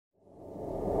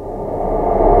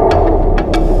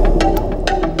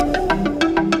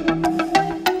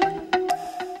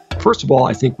first of all,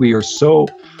 I think we are so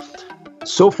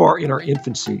far in our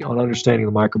infancy on understanding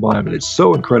the microbiome, and it's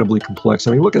so incredibly complex.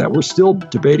 I mean, look at that. We're still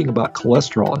debating about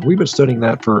cholesterol, and we've been studying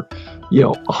that for,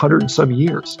 100 and some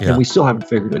years, and we still haven't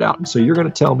figured it out. And so you're going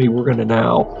to tell me we're going to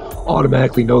now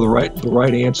automatically know the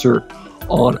right answer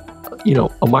on,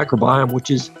 a microbiome, which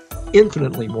is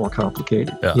infinitely more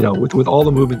complicated, with all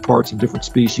the moving parts and different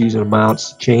species and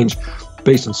amounts change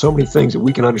based on so many things that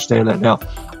we can understand that now.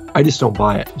 I just don't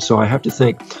buy it. So I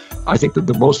think that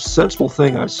the most sensible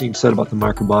thing I've seen said about the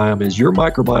microbiome is your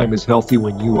microbiome is healthy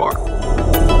when you are.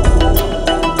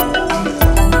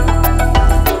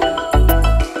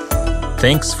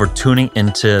 Thanks for tuning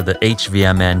into the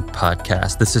HVMN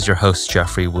podcast. This is your host,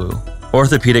 Jeffrey Wu,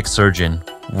 orthopedic surgeon,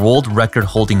 world record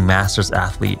holding masters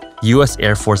athlete, U.S.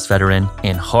 Air Force veteran,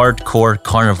 and hardcore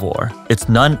carnivore. It's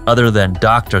none other than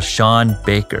Dr. Shawn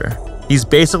Baker. He's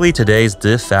basically today's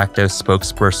de facto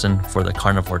spokesperson for the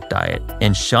carnivore diet.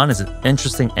 And Shawn is an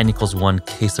interesting N=1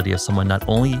 case study of someone not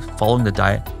only following the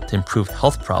diet to improve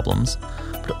health problems,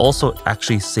 but also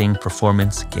actually seeing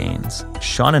performance gains.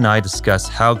 Shawn and I discuss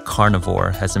how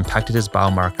carnivore has impacted his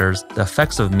biomarkers, the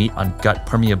effects of meat on gut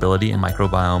permeability and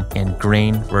microbiome, and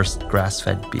grain versus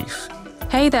grass-fed beef.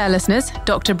 Hey there, listeners.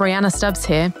 Dr. Brianna Stubbs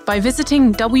here. By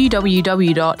visiting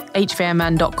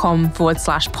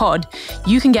www.hvmn.com/pod,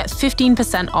 you can get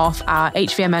 15% off our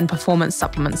HVMN Performance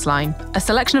Supplements line, a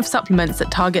selection of supplements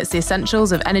that targets the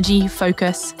essentials of energy,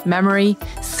 focus, memory,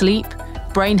 sleep,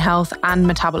 brain health, and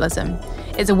metabolism.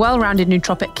 It's a well-rounded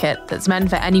nootropic kit that's meant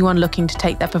for anyone looking to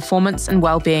take their performance and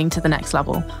well-being to the next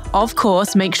level. Of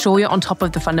course, make sure you're on top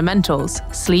of the fundamentals: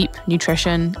 sleep,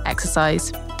 nutrition,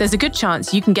 exercise. There's a good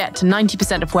chance you can get to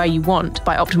 90% of where you want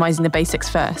by optimizing the basics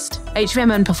first.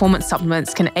 HVMN Performance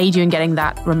Supplements can aid you in getting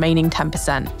that remaining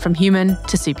 10% from human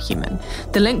to superhuman.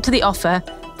 The link to the offer,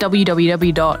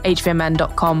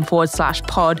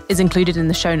 www.hvmn.com/pod, is included in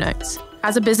the show notes.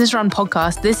 As a business-run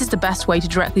podcast, this is the best way to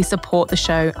directly support the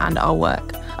show and our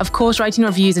work. Of course, writing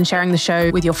reviews and sharing the show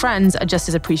with your friends are just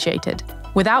as appreciated.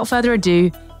 Without further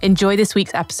ado, enjoy this week's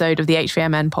episode of the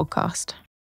HVMN podcast.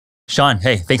 Shawn,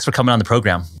 hey, thanks for coming on the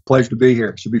program. Pleasure to be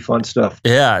here. Should be fun stuff.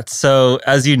 Yeah. So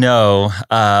as you know,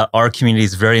 our community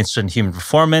is very interested in human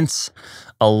performance.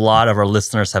 A lot of our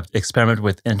listeners have experimented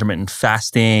with intermittent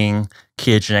fasting,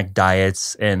 ketogenic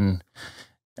diets, and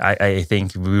I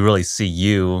think we really see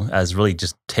you as really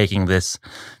just taking this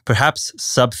perhaps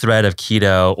sub-thread of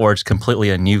keto, or it's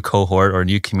completely a new cohort or a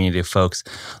new community of folks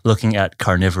looking at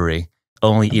carnivory,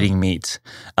 only eating meat.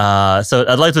 So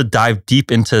I'd like to dive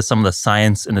deep into some of the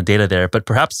science and the data there, but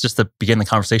perhaps just to begin the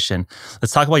conversation,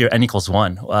 let's talk about your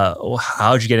N=1.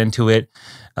 How did you get into it?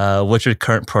 What's your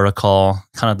current protocol?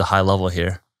 Kind of the high level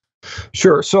here.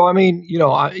 Sure. So, I mean,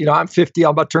 I'm 50, I'm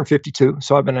about to turn 52.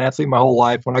 So I've been an athlete my whole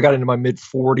life. When I got into my mid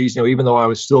 40s, even though I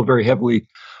was still very heavily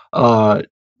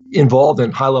involved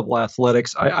in high level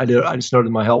athletics, I just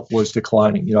noted my health was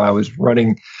declining. I was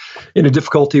running into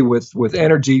difficulty with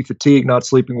energy, fatigue, not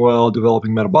sleeping well,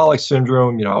 developing metabolic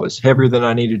syndrome. I was heavier than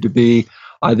I needed to be.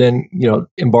 I then,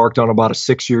 embarked on about a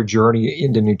 6-year journey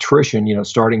into nutrition,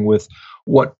 starting with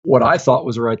what I thought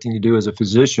was the right thing to do as a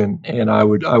physician. And I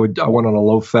went on a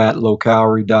low fat, low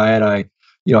calorie diet. I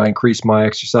increased my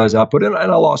exercise output and I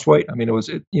lost weight. I mean,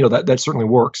 that certainly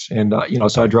works. And,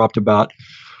 so I dropped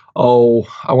I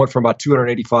went from about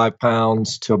 285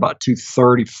 pounds to about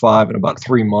 235 in about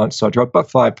 3 months. So I dropped about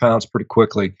 5 pounds pretty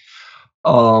quickly.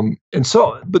 And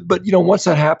so, but once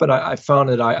that happened, I found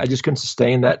that I just couldn't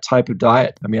sustain that type of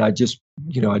diet. I mean, I just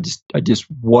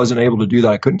wasn't able to do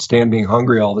that. I couldn't stand being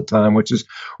hungry all the time, which is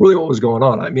really what was going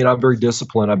on. I mean, I'm very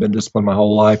disciplined. I've been disciplined my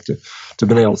whole life to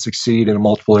been able to succeed in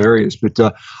multiple areas. But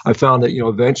I found that,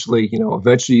 eventually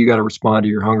you got to respond to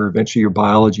your hunger. Eventually your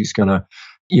biology is going to,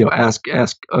 ask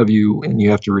of you, and you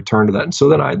have to return to that. And so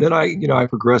then I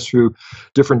progressed through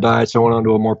different diets. I went on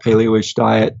to a more paleo-ish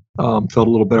diet, felt a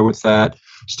little better with that,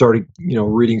 started,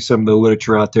 reading some of the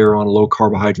literature out there on low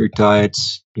carbohydrate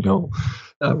diets,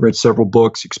 read several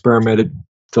books, experimented,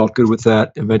 felt good with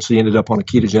that, eventually ended up on a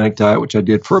ketogenic diet, which I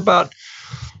did for about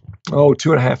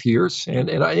 2.5 years. And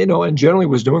I, and generally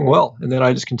was doing well. And then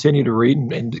I just continued to read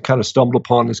and kind of stumbled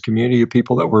upon this community of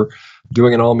people that were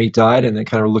doing an all meat diet, and then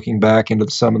kind of looking back into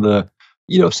some of the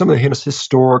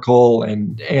historical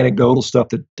and anecdotal stuff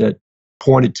that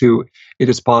pointed to it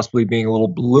as possibly being a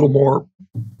little more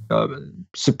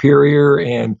superior,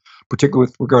 and particularly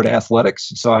with regard to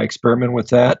athletics. So I experimented with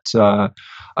that.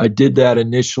 I did that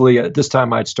initially. At this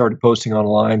time, I'd started posting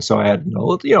online, so I had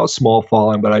a small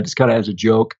following, but I just kind of as a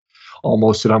joke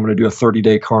almost said I'm going to do a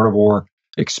 30-day carnivore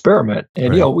experiment.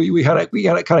 And, Right. we kind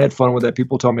of had fun with that.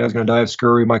 People told me I was going to die of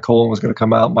scurvy. My colon was going to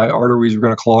come out. My arteries were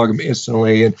going to clog them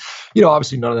instantly. And,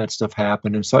 obviously none of that stuff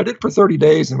happened. And so I did it for 30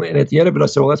 days. And at the end of it, I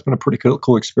said, well, that's been a pretty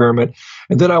cool experiment.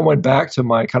 And then I went back to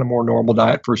my kind of more normal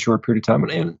diet for a short period of time.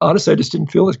 And honestly, I just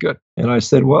didn't feel as good. And I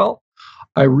said, well,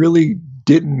 I really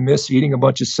didn't miss eating a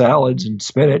bunch of salads and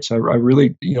spinach. I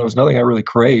really, it was nothing I really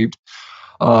craved.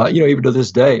 Even to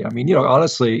this day. I mean,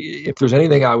 honestly, if there's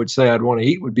anything I would say I'd want to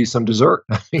eat would be some dessert.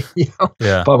 I mean,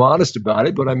 Yeah. if I'm honest about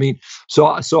it. But I mean, so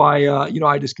I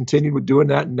just continued with doing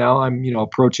that, and now I'm,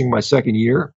 approaching my second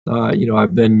year.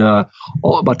 I've been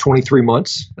about 23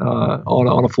 months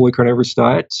on a fully carnivorous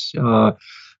diet.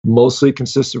 Mostly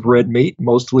consists of red meat.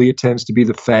 Mostly it tends to be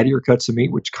the fattier cuts of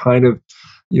meat, which kind of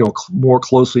more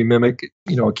closely mimic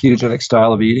a ketogenic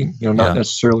style of eating. Not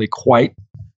necessarily quite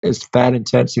as fat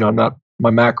intense. My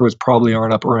macros probably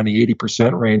aren't up around the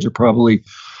 80% range. They're probably,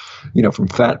 from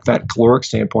fat caloric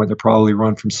standpoint, they probably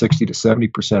run from 60 to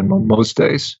 70% on most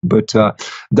days. But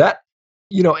that,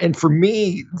 and for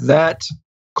me, that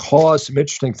caused some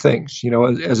interesting things.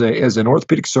 As an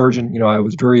orthopedic surgeon, I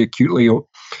was very acutely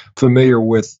familiar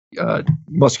with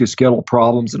musculoskeletal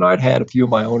problems, and I'd had a few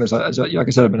of my own. Like I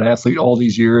said, I've been an athlete all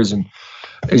these years, and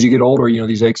as you get older,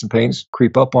 these aches and pains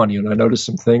creep up on you. And I noticed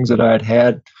some things that I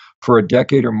had for a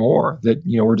decade or more that,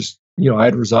 were just, I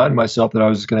had resigned myself that I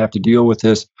was just going to have to deal with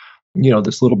this,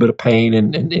 this little bit of pain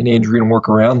and injury and work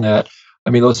around that. I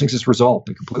mean, those things just resolved.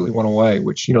 They completely went away,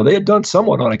 which, they had done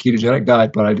somewhat on a ketogenic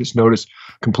diet, but I just noticed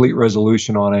complete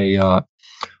resolution on a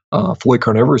fully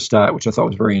carnivorous diet, which I thought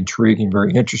was very intriguing,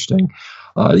 very interesting.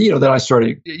 Then I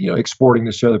started, exporting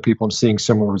this to other people and seeing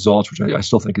similar results, which I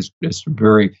still think is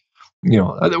very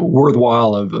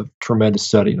worthwhile of a tremendous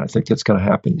study. And I think that's going to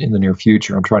happen in the near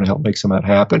future. I'm trying to help make some of that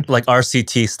happen. Like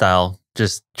RCT style,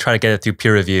 just try to get it through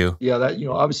peer review. Yeah, that,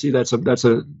 obviously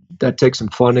that takes some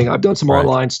funding. I've done some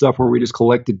online stuff where we just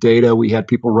collected data. We had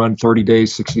people run 30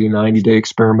 days, 60 to 90 day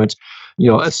experiments,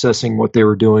 assessing what they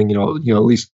were doing, at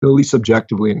least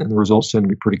subjectively, and the results tend to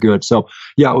be pretty good. So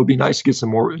yeah, it would be nice to get some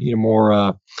more,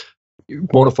 more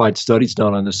bona fide studies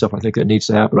done on this stuff. I think that needs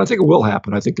to happen. I think it will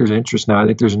happen. I think there's interest now. I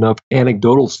think there's enough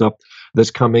anecdotal stuff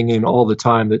that's coming in all the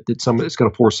time that it's going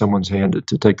to force someone's hand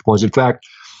to take the plunge. In fact,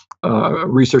 a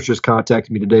researcher has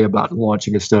contacted me today about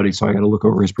launching a study, so I got to look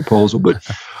over his proposal. But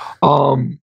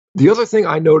the other thing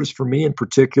I noticed for me in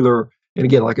particular, and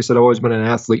again, like I said, I've always been an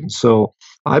athlete, and so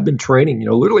I've been training,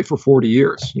 literally for 40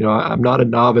 years. I'm not a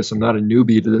novice. I'm not a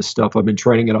newbie to this stuff. I've been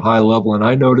training at a high level, and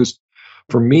I noticed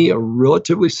for me, a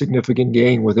relatively significant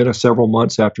gain within several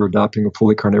months after adopting a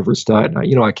fully carnivorous diet.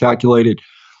 And I calculated,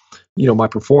 my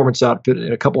performance output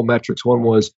in a couple of metrics. One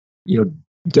was,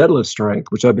 deadlift strength,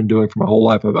 which I've been doing for my whole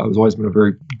life. I've always been a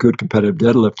very good competitive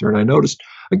deadlifter. And I noticed,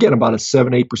 again, about a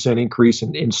 7-8% increase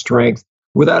in strength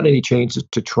without any changes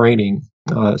to training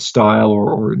style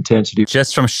or intensity.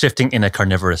 Just from shifting in a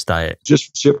carnivorous diet.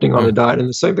 Just shifting on the diet. And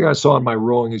the same thing I saw in my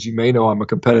rowing, as you may know, I'm a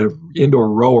competitive indoor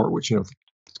rower, which,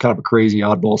 it's kind of a crazy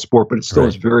oddball sport, but it still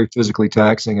is very physically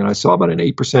taxing. And I saw about an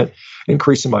 8%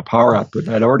 increase in my power output.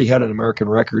 And I'd already had an American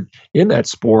record in that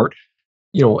sport,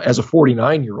 as a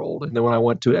 49-year-old. And then when I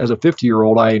went to as a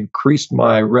 50-year-old, I increased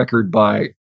my record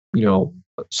by,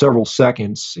 several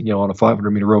seconds, on a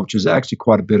 500-meter row, which is actually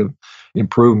quite a bit of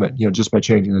improvement, just by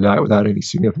changing the diet without any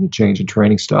significant change in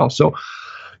training style. So,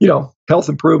 health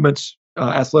improvements,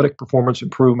 athletic performance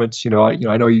improvements. I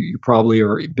know you probably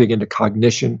are big into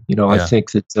cognition. I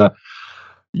think that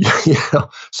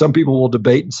some people will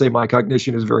debate and say my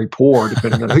cognition is very poor,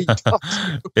 depending on who you talk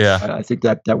to. Yeah, I think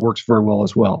that works very well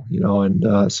as well.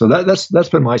 And so that's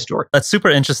been my story. That's super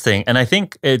interesting, and I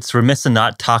think it's remiss to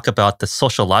not talk about the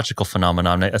sociological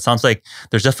phenomenon. It sounds like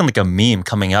there's definitely like a meme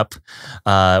coming up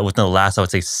within the last, I would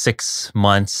say, 6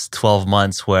 months, 12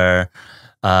 months, where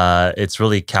it's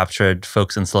really captured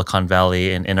folks in Silicon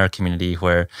Valley and in our community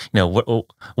where,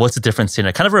 what's the difference here? And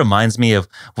it kind of reminds me of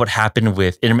what happened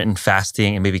with intermittent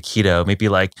fasting and maybe keto, maybe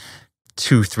like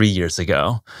 2-3 years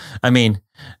ago. I mean,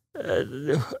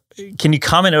 can you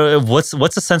comment? What's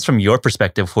the sense from your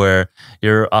perspective where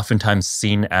you're oftentimes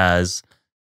seen as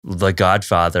the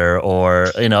godfather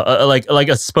or, like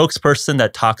a spokesperson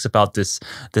that talks about this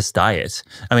diet?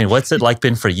 I mean, what's it like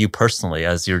been for you personally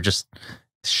as you're just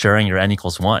sharing your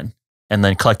N=1 and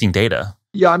then collecting data?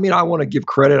 Yeah, I mean, I want to give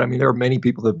credit. I mean, there are many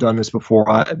people that have done this before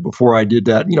I did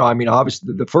that.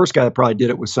 Obviously, the first guy that probably did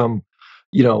it was some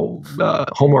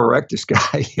Homo erectus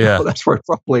guy. Yeah. That's where it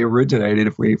probably originated,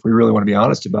 if we really want to be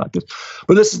honest about this.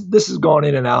 But this has gone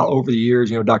in and out over the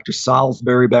years. Dr.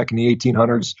 Salisbury back in the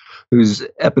 1800s, whose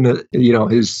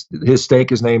his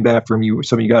steak is named after him.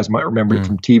 Some of you guys might remember it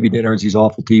from TV dinners. These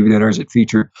awful TV dinners that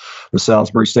featured the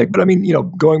Salisbury steak. But I mean,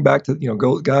 going back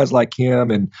to guys like him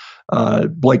and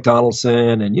Blake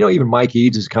Donaldson, and even Mike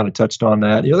Eads has kind of touched on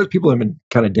that. There's people that have been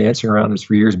kind of dancing around this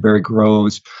for years. Barry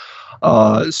Groves.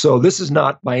 So this is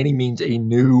not by any means a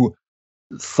new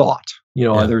thought.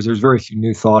 There's very few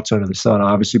new thoughts under the sun,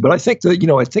 obviously. But I think that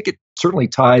I think it certainly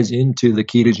ties into the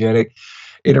ketogenic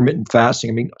intermittent fasting.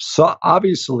 I mean, so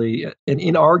obviously and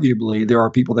inarguably, there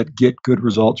are people that get good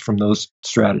results from those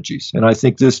strategies, and I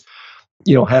think this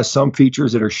has some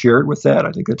features that are shared with that.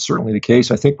 I think that's certainly the case.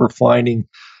 I think we're finding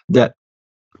that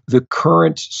the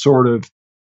current sort of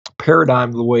paradigm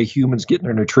of the way humans get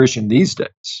their nutrition these days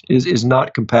is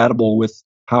not compatible with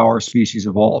how our species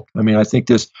evolved. I mean, I think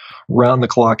this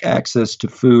round-the-clock access to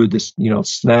food, this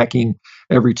snacking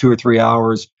every 2 or 3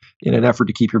 hours in an effort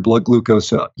to keep your blood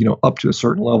glucose up to a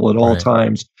certain level at all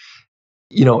times,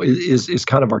 is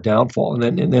kind of our downfall.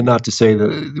 And then not to say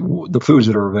the foods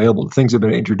that are available, the things that have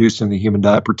been introduced in the human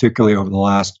diet, particularly over the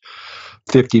last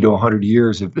 50 to 100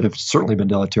 years, have certainly been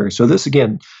deleterious. So this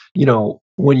again,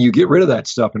 when you get rid of that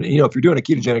stuff, and if you're doing a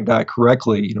ketogenic diet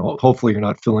correctly, hopefully you're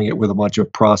not filling it with a bunch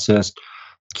of processed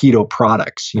keto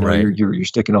products. You're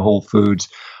sticking to whole foods.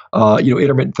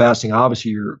 Intermittent fasting,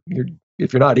 obviously,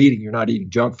 if you're not eating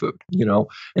junk food.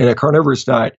 And a carnivorous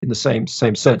diet, in the same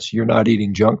sense, you're not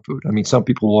eating junk food. I mean, some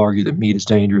people will argue that meat is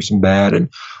dangerous and bad and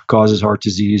causes heart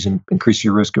disease and increases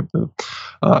your risk of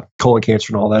colon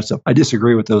cancer and all that stuff. I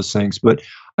disagree with those things, but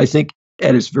I think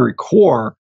at its very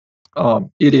core,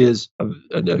 it is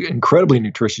an incredibly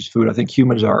nutritious food. I think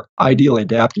humans are ideally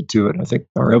adapted to it. I think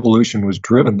our evolution was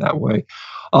driven that way.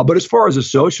 But as far as the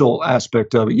social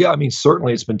aspect of it, yeah, I mean,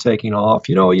 certainly it's been taking off.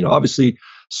 Obviously,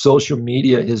 social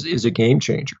media is a game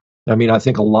changer. I mean, I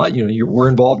think a lot, we're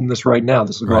involved in this right now.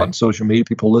 This is go out on social media.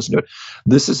 People listen to it.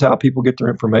 This is how people get their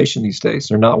information these days.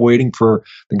 They're not waiting for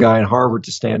the guy in Harvard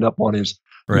to stand up on his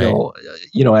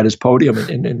at his podium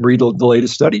and read the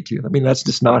latest study to you. I mean, that's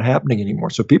just not happening anymore.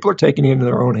 So people are taking it into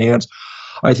their own hands.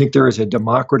 I think there is a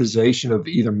democratization of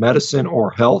either medicine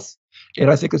or health, and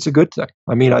I think it's a good thing.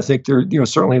 I mean, I think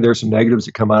certainly there's some negatives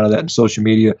that come out of that, and social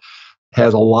media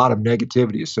has a lot of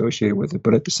negativity associated with it.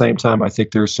 But at the same time, I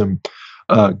think there's some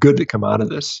good that come out of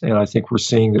this, and I think we're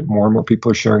seeing that more and more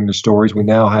people are sharing their stories. We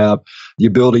now have the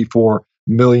ability for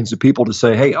millions of people to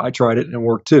say, hey, I tried it and it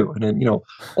worked too. And then,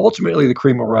 ultimately the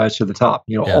cream will rise to the top.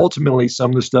 Ultimately some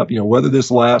of the stuff, whether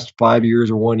this lasts 5 years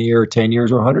or 1 year or 10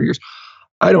 years or 100 years,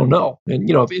 I don't know. And,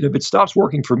 if it stops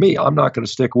working for me, I'm not going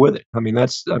to stick with it. I mean,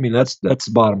 that's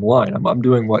the bottom line. I'm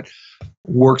doing what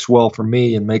works well for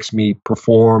me and makes me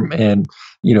perform and,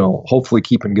 hopefully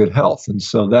keep in good health. And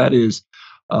so that is,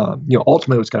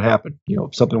 ultimately what's going to happen.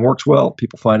 If something works well,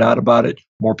 people find out about it.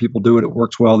 More people do it. It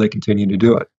works well. They continue to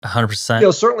do it.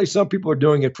 100%. Certainly some people are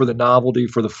doing it for the novelty,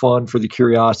 for the fun, for the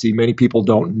curiosity. Many people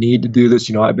don't need to do this.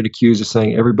 I've been accused of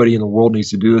saying everybody in the world needs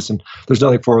to do this, and there's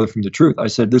nothing farther from the truth. I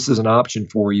said this is an option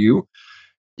for you.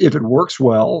 If it works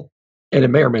well, and it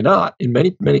may or may not, in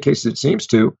many cases it seems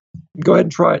to, go ahead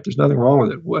and try it. There's nothing wrong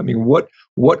with it. I mean, what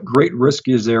great risk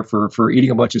is there for eating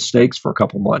a bunch of steaks for a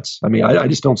couple months? I mean, I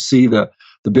just don't see the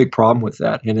big problem with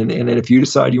that. And if you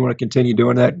decide you want to continue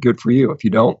doing that, good for you. If you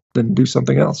don't, then do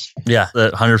something else. Yeah,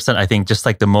 100%. I think just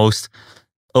like the most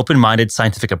open-minded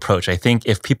scientific approach. I think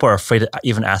if people are afraid to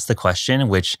even ask the question,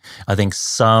 which I think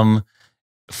some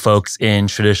folks in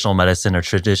traditional medicine or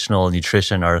traditional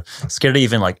nutrition are scared to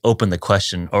even open the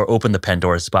question or open the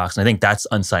Pandora's box. And I think that's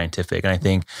unscientific. And I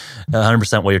think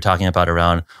 100% what you're talking about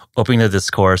around opening the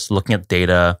discourse, looking at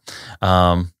data,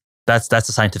 that's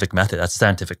a scientific method. That's a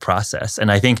scientific process. And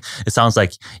I think it sounds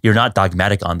like you're not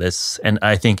dogmatic on this. And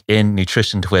I think in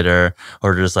nutrition Twitter,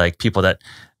 or just people that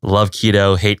love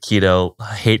keto,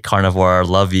 hate carnivore,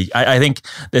 love vegan, I think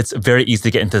it's very easy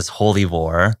to get into this holy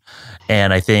war.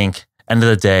 And I think end of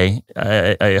the day,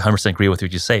 I 100% agree with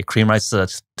what you say. Cream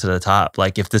rises to the top.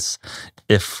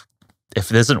 If it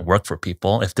doesn't work for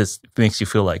people, if this makes you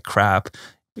feel like crap,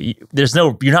 you're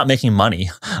not making money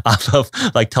off of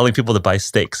telling people to buy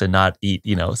steaks and not eat,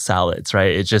 salads,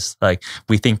 right? It's just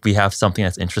we think we have something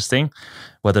that's interesting,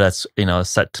 whether that's, a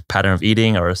set pattern of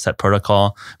eating or a set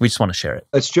protocol. We just want to share it.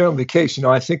 That's generally the case.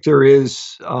 I think there is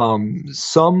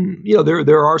some,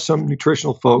 there are some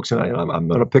nutritional folks, and I'm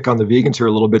going to pick on the vegans here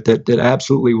a little bit, that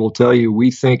absolutely will tell you, we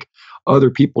think other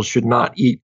people should not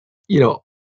eat,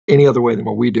 any other way than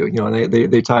what we do. And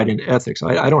they tie it into ethics.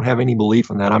 I don't have any belief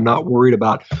in that. I'm not worried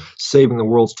about saving the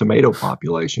world's tomato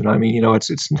population. I mean,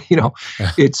 it's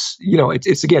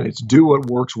again, it's do what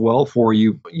works well for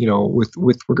you,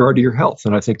 with regard to your health.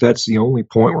 And I think that's the only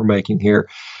point we're making here.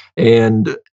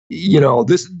 And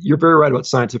you're very right about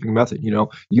scientific method.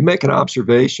 You make an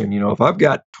observation. If I've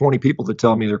got 20 people that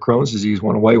tell me their Crohn's disease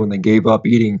went away when they gave up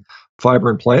eating fiber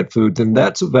and plant food, then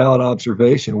that's a valid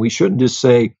observation. We shouldn't just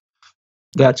say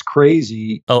that's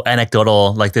crazy. Oh,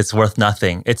 anecdotal, like it's worth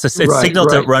nothing. It's a signal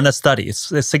to run a study.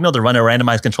 It's a signal to run a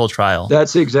randomized controlled trial.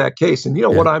 That's the exact case. And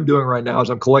what I'm doing right now is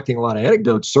I'm collecting a lot of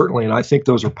anecdotes, certainly, and I think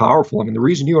those are powerful. I mean, the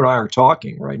reason you and I are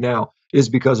talking right now is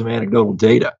because of anecdotal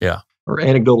data. Yeah. Or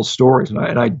anecdotal stories. And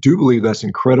I do believe that's an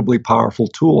incredibly powerful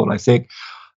tool. And I think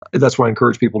that's why I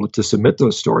encourage people to submit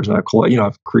those stories. And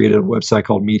I've created a website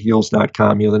called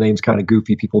meatheals.com. The name's kind of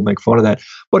goofy. People make fun of that,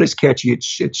 but it's catchy.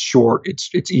 It's short.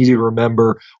 It's easy to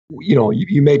remember.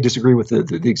 You may disagree with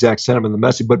the exact sentiment of the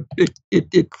message, but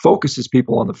it focuses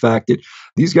people on the fact that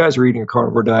these guys are eating a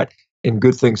carnivore diet and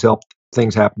good things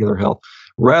happen to their health.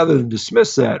 Rather than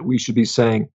dismiss that, we should be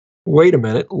saying, wait a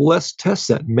minute, let's test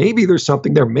that. Maybe there's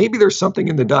something there. Maybe there's something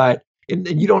in the diet, and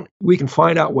we can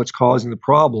find out what's causing the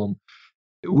problem.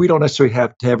 We don't necessarily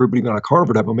have to have everybody on a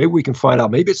carnivore diet, but maybe we can find out.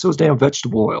 Maybe it's those damn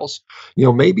vegetable oils.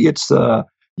 Maybe it's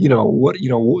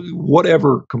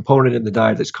whatever component in the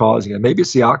diet that's causing it. Maybe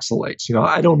it's the oxalates.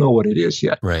 I don't know what it is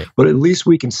yet. Right. But at least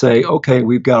we can say, okay,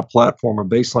 we've got a platform, a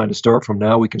baseline to start from.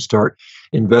 Now we can start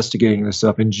investigating this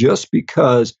stuff. And just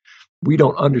because we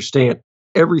don't understand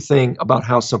everything about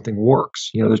how something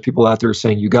works. There's people out there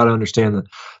saying you got to understand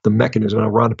the mechanism.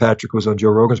 Rhonda Patrick was on Joe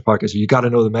Rogan's podcast. You got to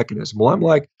know the mechanism. Well, I'm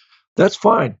like, that's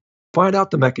fine. Find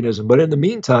out the mechanism. But in the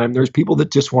meantime, there's people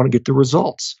that just want to get the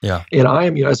results. Yeah. And I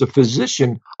am, as a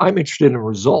physician, I'm interested in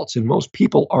results. And most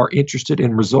people are interested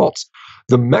in results.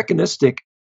 The mechanistic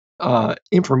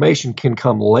information can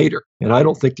come later. And I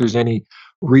don't think there's any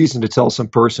reason to tell some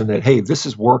person that, hey, this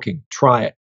is working. Try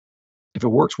it. If it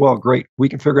works well, great. We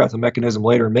can figure out the mechanism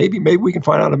later. Maybe we can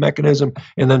find out a mechanism,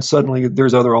 and then suddenly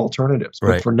there's other alternatives.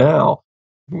 But for now,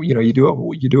 you do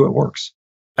it works.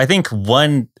 I think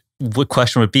one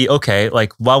question would be, okay,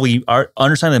 like while we are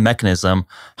understanding the mechanism,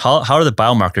 how are the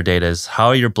biomarker data? How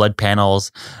are your blood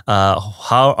panels?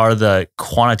 How are the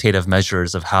quantitative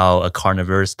measures of how a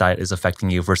carnivorous diet is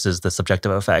affecting you versus the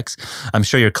subjective effects? I'm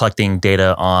sure you're collecting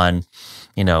data on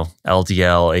LDL,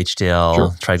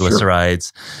 HDL,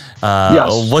 triglycerides.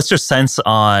 Yes. What's your sense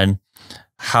on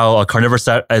how a carnivorous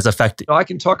diet is affected? I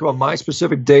can talk about my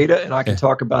specific data, and I can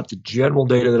talk about the general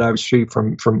data that I've received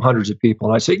from hundreds of people.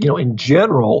 And I say, in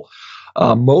general,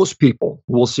 most people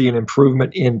will see an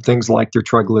improvement in things like their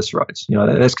triglycerides.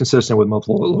 That's consistent with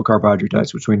multiple low carbohydrate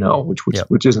diets, which we know,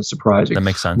 which isn't surprising. That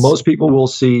makes sense. Most people will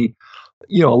see,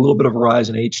 a little bit of a rise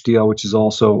in HDL, which is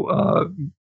also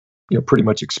pretty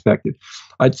much expected.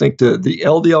 I think the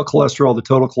LDL cholesterol, the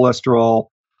total cholesterol,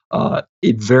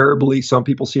 invariably, some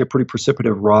people see a pretty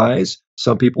precipitative rise.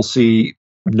 Some people see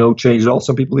no change at all.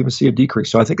 Some people even see a decrease.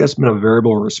 So I think that's been a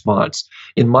variable response.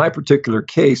 In my particular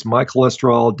case, my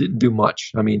cholesterol didn't do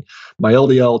much. I mean, my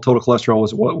LDL total cholesterol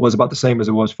was about the same as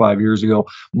it was 5 years ago.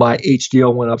 My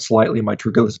HDL went up slightly. My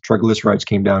triglycerides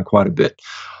came down quite a bit.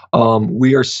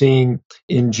 We are seeing,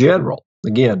 in general,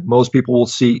 again, most people will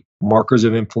see markers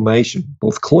of inflammation,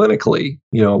 both clinically,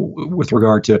 with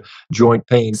regard to joint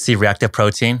pain. C-reactive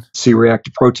protein?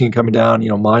 C-reactive protein coming down.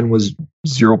 Mine was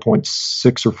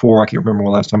 0.6 or 4. I can't remember the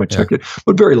last time I checked it,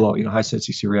 but very low, high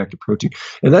sensitivity C-reactive protein.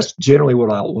 And that's generally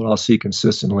what I'll see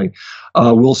consistently.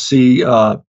 We'll see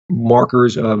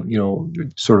markers of,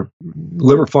 sort of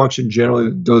liver function.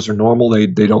 Generally, those are normal. They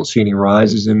don't see any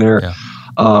rises in there.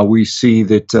 Yeah. We see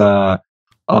that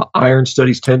iron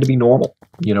studies tend to be normal.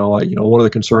 One of the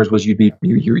concerns was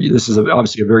this is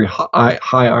obviously a very high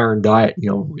iron diet,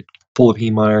 full of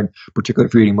heme iron, particularly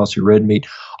if you're eating mostly red meat.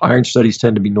 Iron studies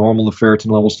tend to be normal. The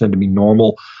ferritin levels tend to be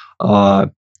normal.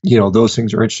 Those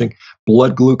things are interesting.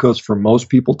 Blood glucose for most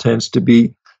people tends to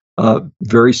be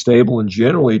very stable, and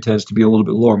generally tends to be a little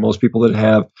bit lower. Most people that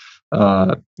have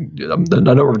the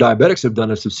number of diabetics have done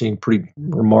this have seen pretty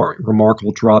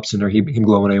remarkable drops in their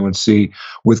hemoglobin A1C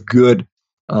with good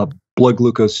blood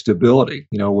glucose stability,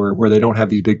 where they don't have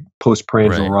these big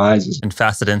postprandial rises. And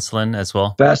fasted insulin as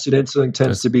well. Fasted insulin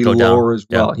tends to be lower as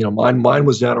well. Yeah. Mine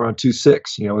was down around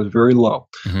 2.6. It was very low.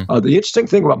 Mm-hmm. The interesting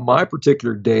thing about my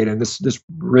particular data, and this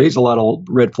raised a lot of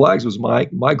red flags, was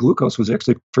my glucose was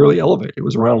actually fairly elevated. It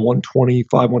was around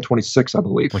 125, 126, I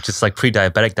believe. Which is like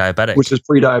pre-diabetic. Which is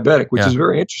pre-diabetic, which is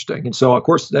very interesting. And so, of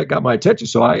course, that got my attention.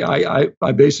 So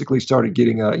I basically started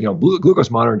getting a glucose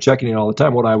monitor and checking it all the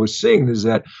time. What I was seeing is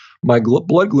that my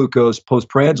blood glucose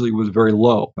postprandially was very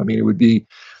low. I mean, it would be,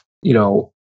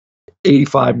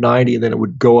 85, 90, and then it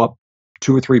would go up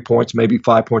 2 or 3 points, maybe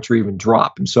 5 points, or even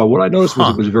drop. And so what I noticed was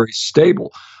it was very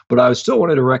stable, but I still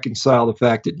wanted to reconcile the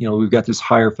fact that, we've got this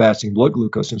higher fasting blood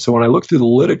glucose. And so when I look through the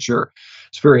literature,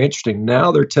 it's very interesting.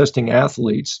 Now they're testing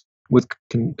athletes with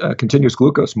continuous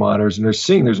glucose monitors, and they're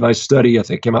seeing, there's a nice study, I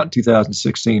think came out in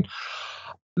 2016.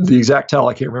 The exact title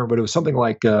I can't remember, but it was something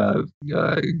like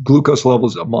glucose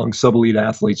levels among sub-elite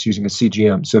athletes using a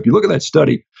CGM. So if you look at that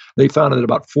study, they found that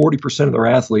about 40% of their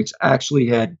athletes actually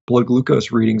had blood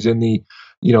glucose readings in the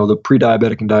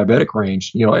pre-diabetic and diabetic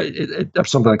range.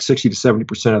 Something like 60 to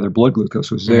 70% of their blood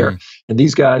glucose was there. And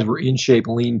these guys were in shape,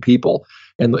 lean people.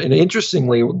 And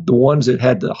interestingly, the ones that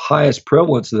had the highest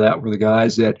prevalence of that were the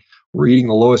guys that were eating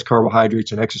the lowest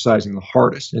carbohydrates and exercising the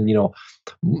hardest. And,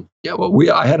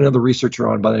 I had another researcher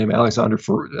on by the name of Alexander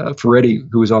Ferretti,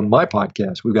 who was on my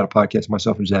podcast. We've got a podcast,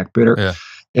 myself and Zach Bitter. Yeah.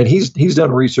 And he's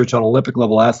done research on Olympic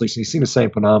level athletes, and he's seen the same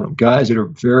phenomenon. Guys that are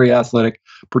very athletic,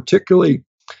 particularly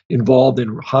involved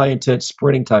in high intense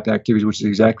sprinting type activities, which is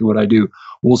exactly what I do,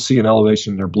 we'll see an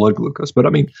elevation in their blood glucose. But I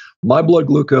mean, my blood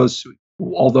glucose,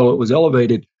 although it was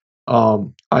elevated,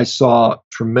 I saw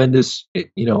tremendous,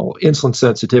 insulin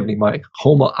sensitivity. My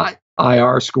HOMA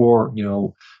IR score,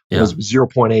 was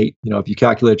 0.8. If you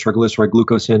calculate triglyceride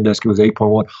glucose index, it was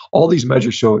 8.1. All these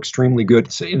measures show extremely good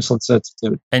insulin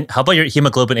sensitivity. And how about your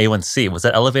hemoglobin A1C? Was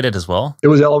that elevated as well? It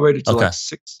was elevated to like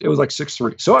 6. It was like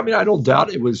 6.3. So I mean, I don't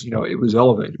doubt it was, it was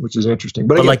elevated, which is interesting.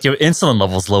 But again, like your insulin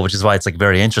level's low, which is why it's like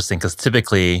very interesting, because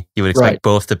typically you would expect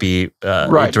both to be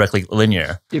directly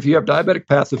linear. If you have diabetic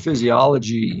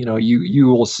pathophysiology, you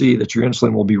will see that your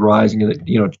insulin will be rising, and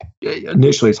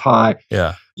initially it's high.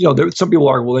 Yeah. Some people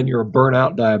are, well, then you're a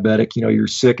burnout diabetic, you're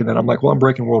sick. And then I'm like, well, I'm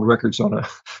breaking world records on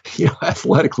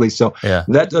athletically. So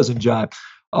that doesn't jive.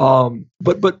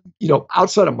 But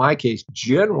outside of my case,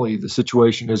 generally the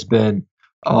situation has been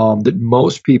that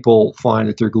most people find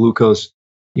that their glucose,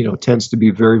 tends to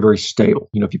be very, very stable.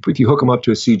 If you hook them up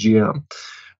to a CGM,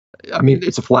 I mean,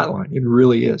 it's a flat line. It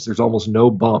really is. There's almost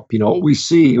no bump. What we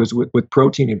see is with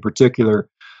protein in particular,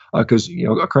 because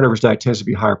a carnivorous diet tends to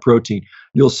be higher protein,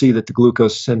 you'll see that the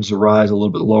glucose tends to rise a little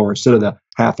bit lower. Instead of the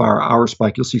hour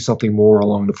spike, you'll see something more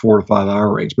along the 4 to 5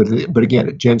 hour range. But again,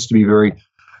 it tends to be very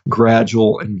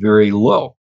gradual and very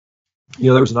low.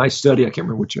 There was a nice study, I can't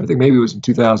remember which year, I think maybe it was in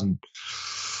 2000.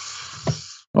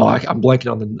 I'm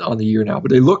blanking on the year now,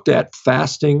 but they looked at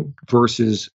fasting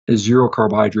versus a zero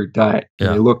carbohydrate diet.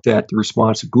 And they looked at the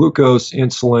response of glucose,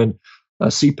 insulin,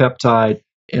 C-peptide,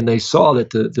 and they saw that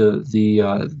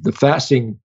the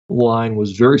fasting line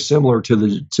was very similar to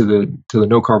the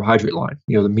no carbohydrate line,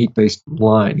 the meat-based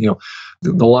line.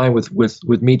 The line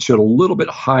with meat showed a little bit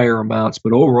higher amounts,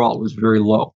 but overall it was very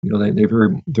low. They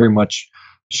very, very much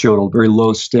showed a very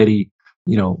low, steady,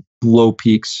 low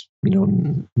peaks,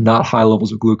 not high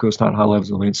levels of glucose, not high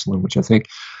levels of insulin, which I think,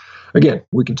 again,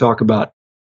 we can talk about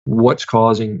what's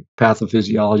causing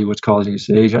pathophysiology, what's causing this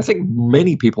age. I think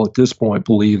many people at this point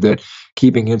believe that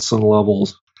keeping insulin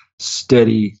levels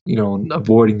steady, and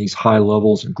avoiding these high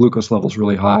levels and glucose levels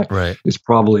really high is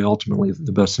probably ultimately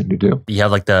the best thing to do. You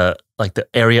have like the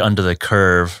area under the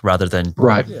curve rather than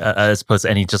as opposed to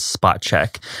any just spot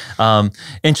check.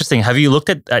 Interesting. Have you looked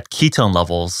at ketone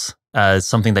levels as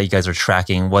something that you guys are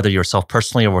tracking, whether yourself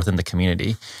personally or within the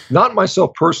community? Not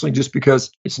myself personally, just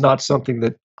because it's not something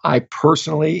that I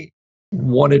personally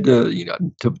wanted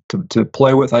to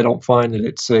play with. I don't find that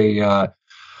it's a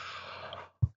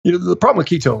the problem with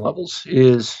ketone levels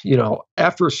is,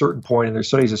 after a certain point, and there's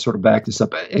studies that sort of back this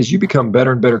up, as you become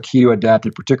better and better keto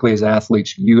adapted, particularly as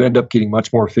athletes, you end up getting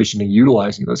much more efficient in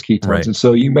utilizing those ketones. Right. And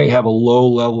so you may have a low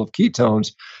level of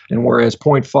ketones, and whereas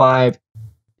 0.5,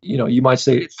 you might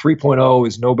say 3.0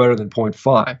 is no better than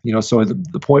 0.5. So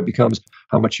the point becomes,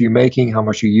 how much are you making, how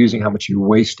much are you using, how much are you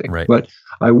wasting? Right. But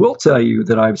I will tell you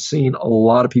that I've seen a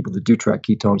lot of people that do track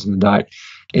ketones in the diet,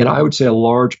 and I would say a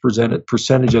large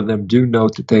percentage of them do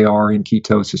note that they are in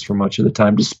ketosis for much of the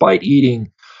time, despite eating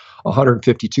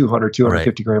 150, 200,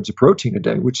 250 grams of protein a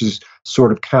day, which is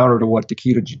sort of counter to what the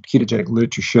ketogenic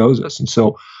literature shows us. And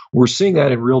so we're seeing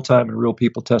that in real time and real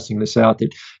people testing this out,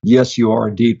 that yes, you are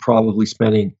indeed probably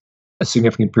spending a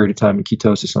significant period of time in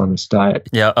ketosis on this diet.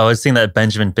 Yeah, I was seeing that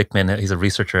Benjamin Bickman, he's a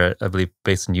researcher, I believe,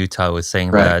 based in Utah, was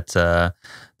saying that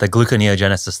the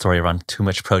gluconeogenesis story around too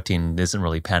much protein isn't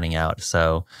really panning out.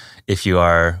 So if you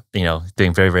are,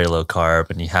 doing very, very low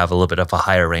carb and you have a little bit of a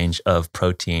higher range of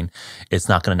protein, it's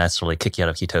not going to necessarily kick you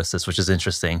out of ketosis, which is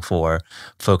interesting for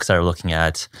folks that are looking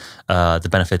at the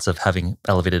benefits of having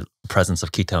elevated presence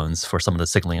of ketones for some of the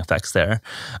signaling effects there.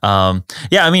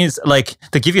 It's like,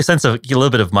 to give you a sense of a little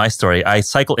bit of my story, I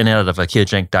cycle in and out of a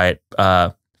ketogenic diet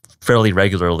fairly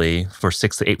regularly for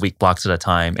 6 to 8 week blocks at a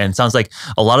time. And it sounds like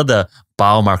a lot of the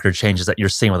biomarker changes that you're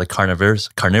seeing with a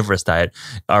carnivorous diet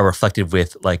are reflected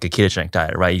with like a ketogenic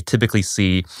diet, right? You typically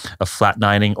see a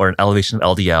flatlining or an elevation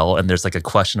of LDL, and there's like a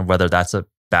question of whether that's a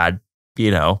bad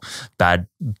biomarker.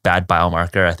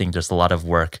 I think there's a lot of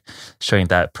work showing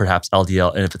that perhaps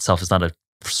LDL in of itself is not a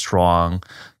strong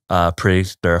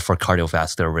predictor for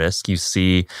cardiovascular risk. You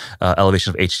see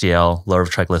elevation of HDL, lower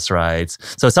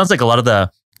triglycerides. So it sounds like a lot of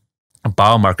the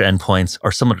biomarker endpoints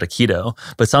are similar to keto,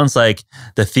 but it sounds like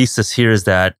the thesis here is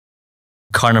that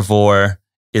carnivore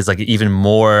is like an even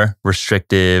more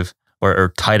restrictive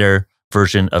or tighter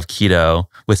version of keto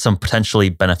with some potentially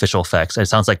beneficial effects. And it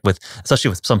sounds like especially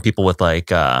with some people with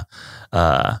like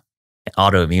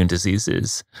autoimmune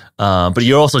diseases. But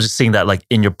you're also just seeing that like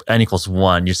in your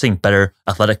N=1, you're seeing better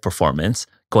athletic performance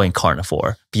going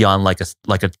carnivore beyond like a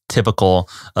typical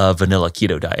vanilla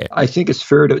keto diet. I think it's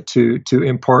fair to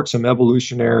impart some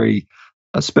evolutionary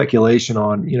speculation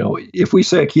on, if we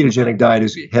say a ketogenic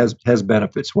diet has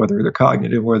benefits, whether they're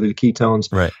cognitive, whether the ketones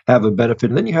have a benefit,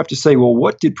 and then you have to say, well,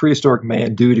 what did prehistoric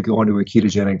man do to go into a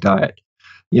ketogenic diet?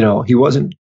 He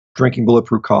wasn't drinking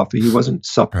bulletproof coffee. He wasn't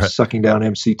sucking down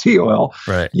MCT oil.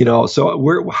 Right.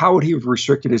 So how would he have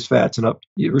restricted his fats and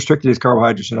restricted his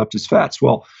carbohydrates and upped his fats?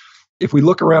 Well, if we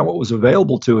look around what was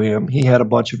available to him, he had a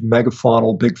bunch of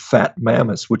megafaunal, big fat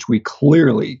mammoths, which we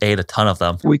clearly ate a ton of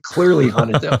them. We clearly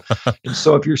hunted them. And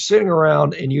so if you're sitting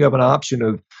around and you have an option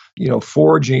of,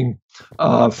 foraging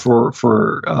for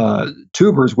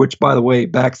tubers, which by the way,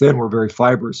 back then were very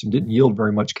fibrous and didn't yield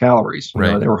very much calories.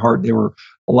 They were hard. They were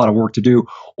a lot of work to do.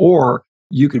 Or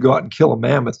you could go out and kill a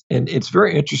mammoth. And it's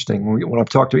very interesting when I've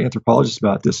talked to anthropologists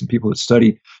about this and people that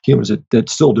study humans that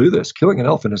still do this. Killing an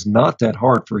elephant is not that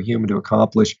hard for a human to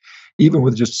accomplish, even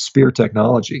with just spear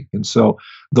technology. And so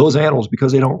those animals,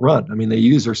 because they don't run, they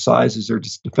use their size as their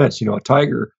defense. A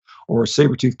tiger or a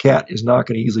saber-toothed cat is not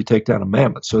going to easily take down a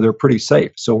mammoth. So they're pretty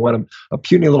safe. So when a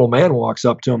puny little man walks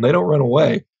up to them, they don't run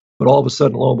away. But all of a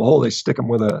sudden, lo and behold, they stick them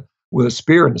with a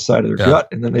spear in the side of their gut,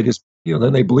 and then they just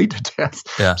then they bleed to death.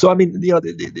 Yeah. So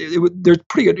there's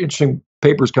pretty good interesting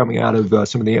papers coming out of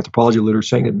some of the anthropology literature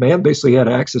saying that man basically had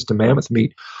access to mammoth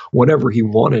meat whenever he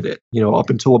wanted it.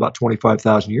 Up until about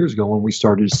 25,000 years ago when we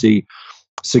started to see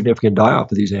significant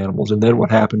die-off of these animals. And then what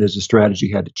happened is the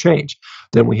strategy had to change.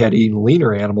 Then we had to eat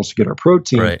leaner animals to get our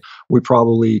protein. Right. We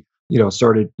probably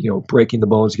started, breaking the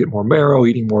bones to get more marrow,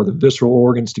 eating more of the visceral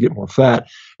organs to get more fat.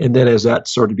 And then as that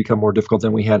started to become more difficult,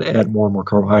 then we had to add more and more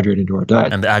carbohydrate into our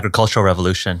diet. And the agricultural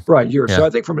revolution. Right. Yeah. So I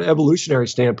think from an evolutionary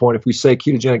standpoint, if we say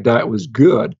ketogenic diet was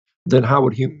good, then how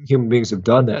would human beings have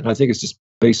done that? And I think it's just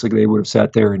basically they would have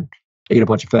sat there and ate a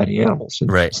bunch of fatty animals. And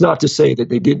it's not to say that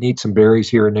they didn't eat some berries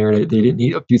here and there. They didn't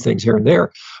eat a few things here and there.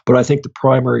 But I think the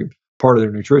primary part of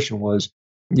their nutrition was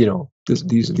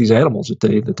these animals that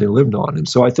they lived on. And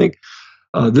so I think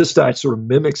this diet sort of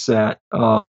mimics that,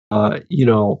 the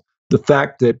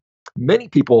fact that many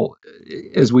people,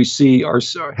 as we see,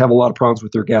 have a lot of problems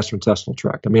with their gastrointestinal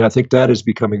tract. I think that is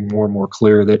becoming more and more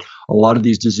clear that a lot of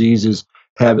these diseases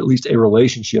have at least a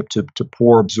relationship to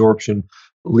poor absorption,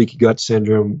 leaky gut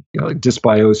syndrome,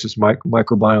 dysbiosis,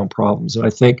 microbiome problems. And I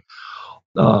think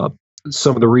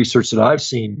some of the research that I've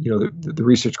seen, the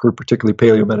research group, particularly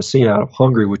Paleomedicine out of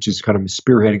Hungary, which is kind of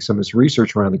spearheading some of this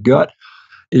research around the gut,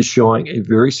 is showing a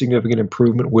very significant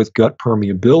improvement with gut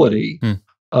permeability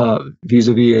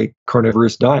vis-a-vis a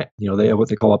carnivorous diet. They have what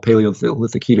they call a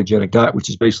Paleolithic ketogenic diet, which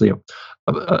is basically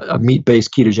a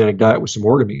meat-based ketogenic diet with some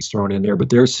organ meats thrown in there.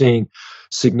 But they're seeing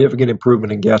significant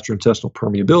improvement in gastrointestinal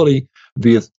permeability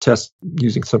via tests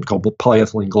using something called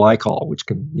polyethylene glycol, which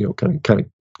can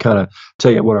kind of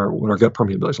tell you what our gut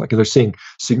permeability is like. And they're seeing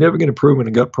significant improvement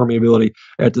in gut permeability.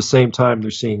 At the same time,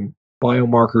 they're seeing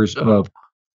biomarkers of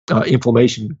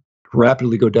inflammation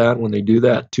rapidly go down when they do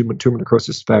that. Tumor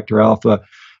necrosis factor alpha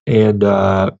and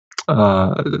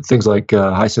things like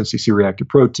high-sensitivity C-reactive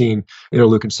protein,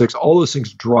 interleukin-6, all those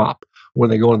things drop when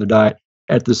they go on the diet.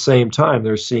 At the same time,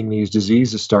 they're seeing these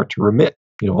diseases start to remit,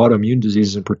 autoimmune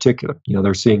diseases in particular.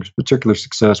 They're seeing particular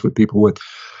success with people with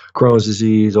Crohn's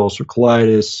disease, ulcerative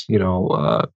colitis,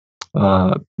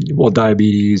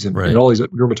 diabetes, and all these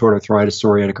rheumatoid arthritis,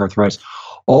 psoriatic arthritis.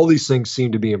 All these things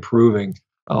seem to be improving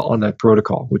on that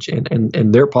protocol, which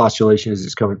and their postulation is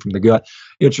it's coming from the gut.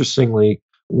 Interestingly,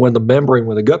 when the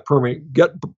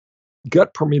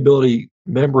gut permeability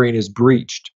membrane is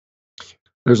breached,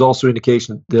 there's also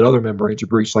indication that other membranes are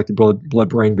breached, like the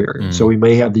blood-brain barrier. So we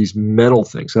may have these mental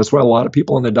things. That's why a lot of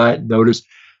people on the diet notice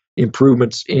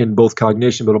improvements in both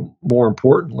cognition, but more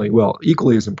importantly, well,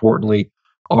 equally as importantly,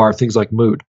 are things like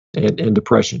mood and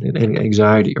depression and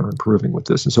anxiety are improving with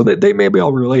this. And so they may be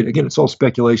all related. Again, it's all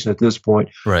speculation at this point.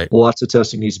 Right. Lots of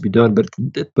testing needs to be done. But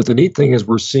the neat thing is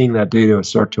we're seeing that data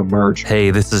start to emerge.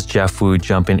 Hey, this is Jeff Wu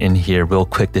jumping in here real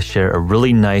quick to share a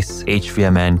really nice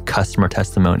HVMN customer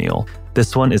testimonial.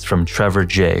 This one is from Trevor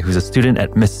J., who's a student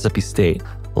at Mississippi State.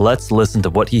 Let's listen to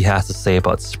what he has to say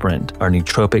about Sprint, our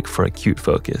nootropic for acute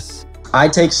focus. I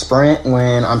take Sprint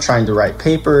when I'm trying to write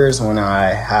papers, when I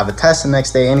have a test the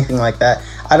next day, anything like that.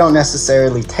 I don't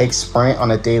necessarily take Sprint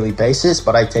on a daily basis,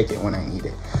 but I take it when I need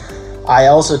it. I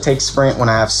also take Sprint when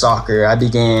I have soccer. I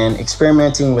began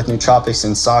experimenting with nootropics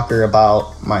in soccer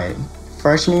about my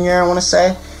freshman year, I want to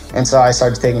say. And so I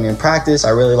started taking it in practice. I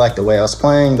really liked the way I was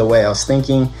playing, the way I was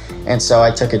thinking. And so I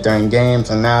took it during games,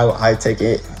 and now I take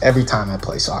it every time I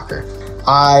play soccer.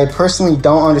 I personally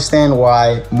don't understand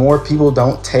why more people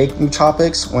don't take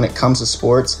nootropics when it comes to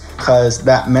sports, because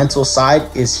that mental side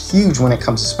is huge when it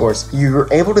comes to sports. You're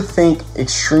able to think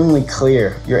extremely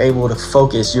clear. You're able to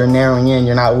focus. You're narrowing in.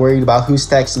 You're not worried about who's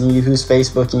texting you, who's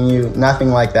Facebooking you, nothing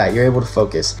like that. You're able to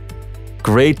focus.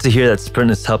 Great to hear that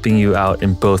Sprint is helping you out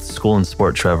in both school and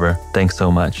sport, Trevor. Thanks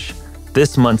so much.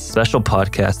 This month's special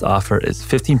podcast offer is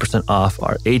 15% off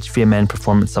our HVMN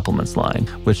performance supplements line,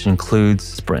 which includes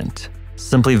Sprint.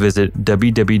 Simply visit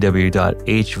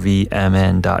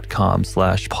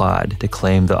www.hvmn.com/pod to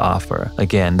claim the offer.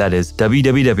 Again, that is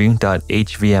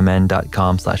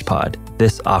www.hvmn.com/pod.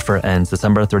 This offer ends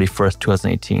December 31st,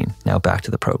 2018. Now back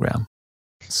to the program.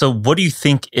 So what do you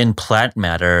think in plant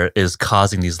matter is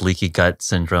causing these leaky gut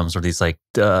syndromes or these like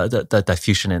the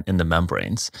diffusion in the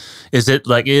membranes? Is it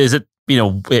the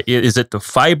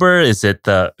fiber? Is it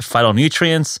the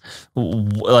phytonutrients?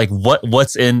 Like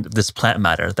what's in this plant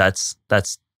matter that's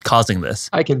causing this?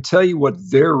 I can tell you what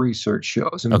their research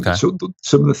shows. And okay. So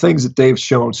some of the things that they've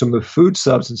shown, some of the food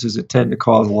substances that tend to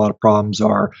cause a lot of problems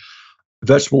are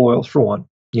vegetable oils, for one.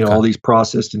 Okay. All these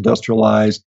processed,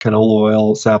 industrialized canola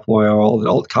oil, sap oil,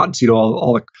 all the cottonseed oil,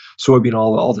 all the soybean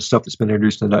oil, all the stuff that's been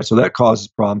introduced in the diet. So that causes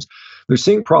problems. They're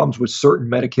seeing problems with certain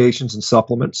medications and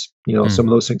supplements. Some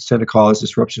of those things tend to cause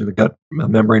disruption of the gut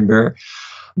membrane barrier.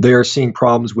 They're seeing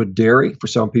problems with dairy for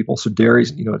some people. So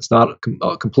dairy's, it's not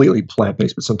completely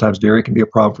plant-based, but sometimes dairy can be a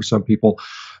problem for some people.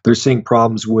 They're seeing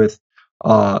problems with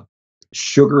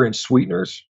sugar and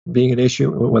sweeteners being an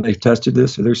issue when they've tested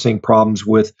this. So they're seeing problems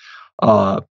with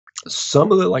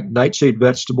some of the like nightshade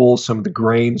vegetables, some of the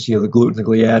grains, the gluten, the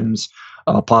gliadins,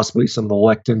 possibly some of the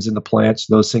lectins in the plants.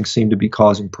 Those things seem to be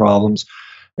causing problems.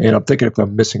 And I'm thinking if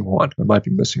I'm missing one, I might be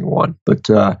missing one. But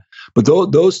those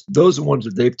are the ones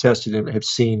that they've tested and have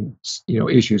seen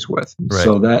issues with. Right.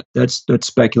 So that's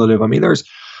speculative. I mean, there's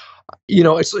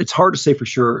it's hard to say for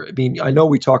sure. I mean, I know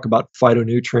we talk about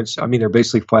phytonutrients. I mean, they're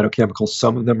basically phytochemicals.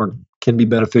 Some of them can be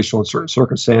beneficial in certain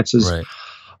circumstances. Right.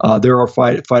 There are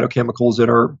phytochemicals that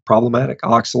are problematic,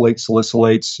 oxalates,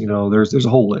 salicylates. There's a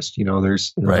whole list.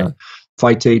 There's right.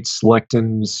 Phytates,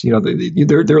 lectins.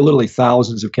 There are literally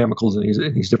thousands of chemicals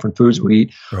in these different foods we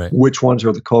eat. Right. Which ones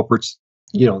are the culprits?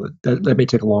 That may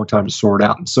take a long time to sort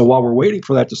out. And so while we're waiting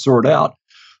for that to sort out,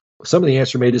 some of the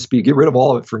answer may just be get rid of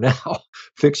all of it for now,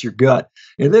 fix your gut.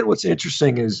 And then what's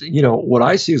interesting is, what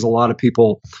I see is a lot of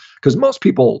people, because most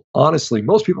people are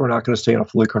not going to stay on a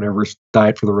fully carnivorous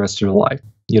diet for the rest of their life.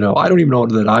 I don't even know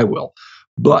that I will,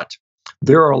 but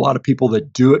there are a lot of people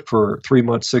that do it for 3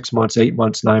 months, 6 months, 8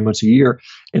 months, 9 months, a year.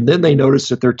 And then they notice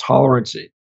that their tolerance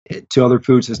to other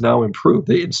foods has now improved.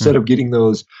 Instead of getting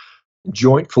those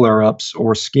joint flare-ups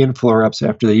or skin flare-ups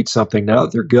after they eat something, now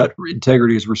that their gut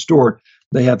integrity is restored,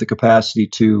 they have the capacity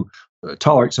to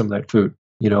tolerate some of that food.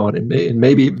 And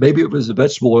maybe it was the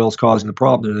vegetable oils causing the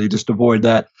problem, and they just avoid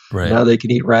that. Right. Now they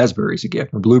can eat raspberries again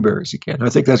or blueberries again. And I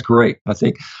think that's great. I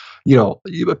think,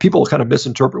 people kind of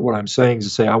misinterpret what I'm saying to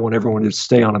say I want everyone to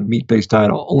stay on a meat-based diet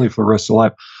only for the rest of their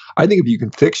life. I think if you can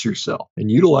fix yourself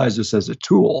and utilize this as a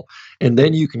tool, and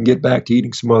then you can get back to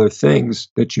eating some other things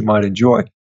that you might enjoy,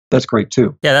 that's great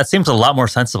too. Yeah, that seems a lot more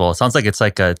sensible. It sounds like it's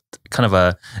like a kind of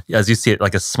a, as you see it,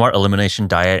 like a smart elimination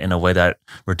diet in a way that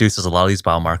reduces a lot of these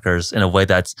biomarkers in a way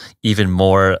that's even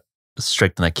more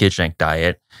strict than a ketogenic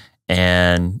diet.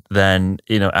 And then,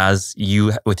 as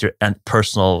you, with your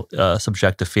personal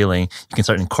subjective feeling, you can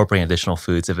start incorporating additional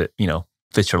foods if it,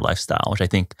 fits your lifestyle, which I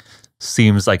think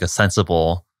seems like a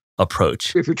sensible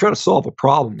approach. If you're trying to solve a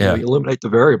problem, Yeah. you eliminate the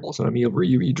variables. And I mean,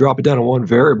 you drop it down to one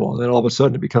variable, and then all of a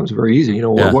sudden it becomes very easy.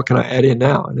 What can I add in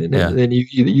now? And then you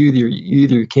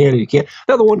either can or you can't.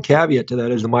 Now, the one caveat to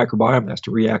that is the microbiome has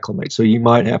to reacclimate. So you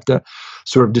might have to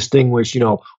sort of distinguish,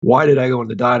 why did I go on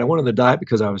the diet? I went on the diet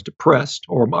because I was depressed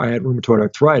or I had rheumatoid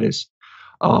arthritis.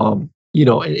 And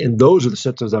those are the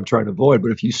symptoms I'm trying to avoid.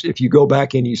 But if you go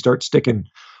back in and you start sticking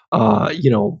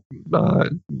avocados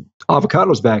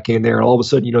back in there, and all of a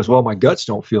sudden you notice, well, my guts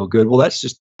don't feel good. Well,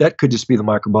 that could just be the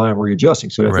microbiome readjusting.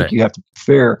 So I think you have to be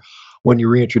fair when you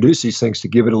reintroduce these things to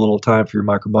give it a little time for your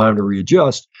microbiome to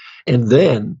readjust, and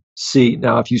then see.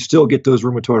 Now, if you still get those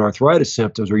rheumatoid arthritis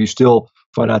symptoms, or you still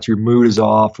find out your mood is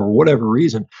off or whatever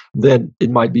reason, then it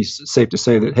might be safe to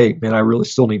say that, hey, man, I really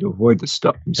still need to avoid this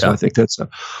stuff. And so I think that's a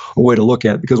way to look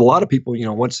at it, because a lot of people,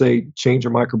 once they change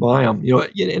their microbiome,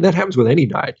 and that happens with any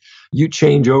diet. You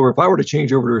change over. If I were to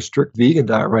change over to a strict vegan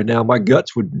diet right now, my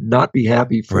guts would not be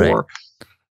happy for,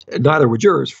 neither would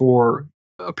yours, for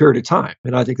a period of time.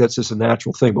 And I think that's just a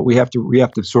natural thing. But we have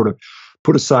to sort of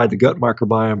put aside the gut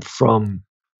microbiome from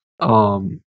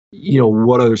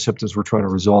what other symptoms we're trying to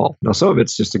resolve. Now, some of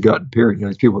it's just a gut period.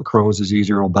 These people with Crohn's disease,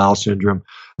 irritable bowel syndrome,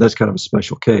 that's kind of a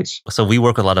special case. So we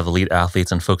work with a lot of elite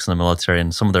athletes and folks in the military,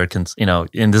 and some of their,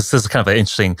 and this is kind of an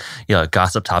interesting,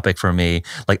 gossip topic for me.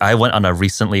 Like, I went on a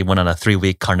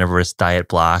 3-week carnivorous diet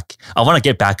block. I want to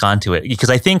get back onto it because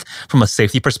I think from a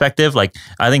safety perspective, like,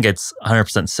 I think it's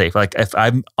 100% safe. Like, if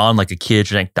I'm on like a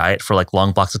ketogenic diet for like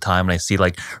long blocks of time and I see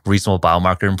like reasonable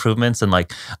biomarker improvements, and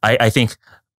like, I think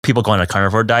people go on a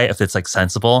carnivore diet, if it's like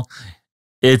sensible,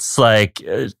 it's like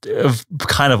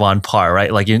kind of on par,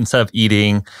 right? Like, instead of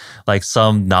eating like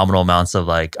some nominal amounts of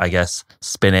like, I guess,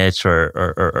 spinach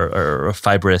or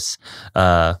fibrous,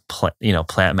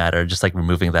 plant matter, just like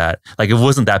removing that. Like, it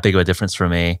wasn't that big of a difference for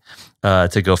me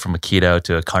to go from a keto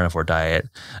to a carnivore diet.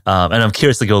 And I'm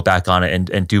curious to go back on it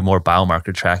and do more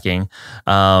biomarker tracking.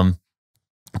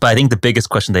 But I think the biggest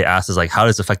question they ask is like, how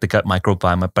does it affect the gut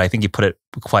microbiome? But I think you put it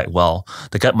quite well.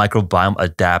 The gut microbiome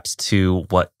adapts to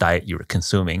what diet you're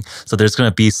consuming. So there's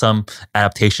going to be some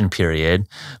adaptation period.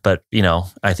 But,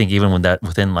 I think even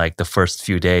within like the first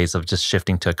few days of just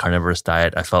shifting to a carnivorous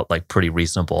diet, I felt like pretty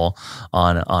reasonable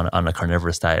on a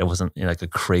carnivorous diet. It wasn't like a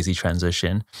crazy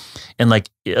transition. And like,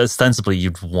 ostensibly,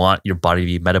 you'd want your body to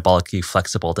be metabolically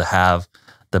flexible to have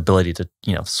the ability to,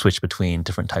 switch between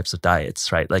different types of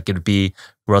diets, right? Like, it'd be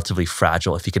relatively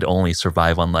fragile if you could only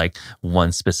survive on like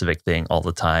one specific thing all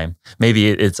the time. Maybe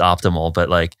it's optimal, but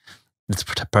like, it's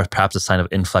perhaps a sign of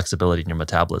inflexibility in your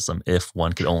metabolism if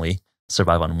one could only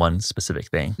survive on one specific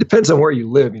thing. Depends on where you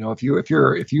live. If you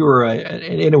were an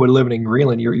Inuit living in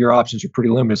Greenland, your options are pretty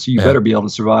limited. So you better be able to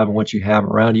survive on what you have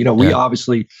around. We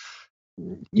obviously,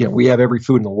 we have every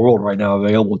food in the world right now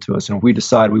available to us, and if we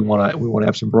decide we want to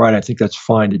have some variety, I think that's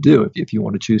fine to do if you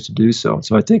want to choose to do so.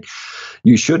 So I think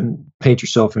you shouldn't paint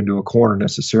yourself into a corner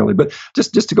necessarily. But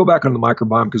just to go back on the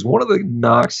microbiome, because one of the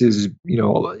knocks is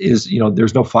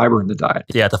there's no fiber in the diet.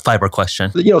 Yeah, the fiber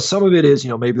question. Some of it is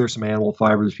maybe there's some animal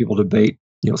fiber. There's people debate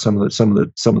some of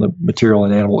the material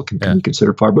in animal can be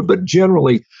considered fiber, but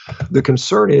generally the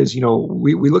concern is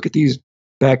we look at these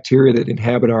bacteria that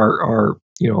inhabit our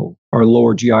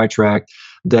lower GI tract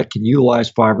that can utilize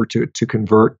fiber to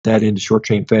convert that into short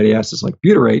chain fatty acids like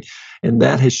butyrate, and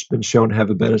that has been shown to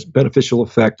have a beneficial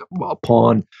effect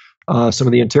upon some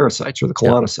of the enterocytes or the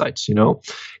colonocytes.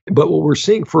 But what we're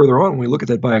seeing further on when we look at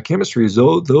that biochemistry is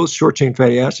those short chain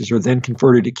fatty acids are then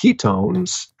converted to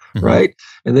ketones. Mm-hmm. Right?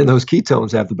 And then those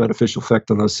ketones have the beneficial effect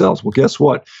on those cells. Well, guess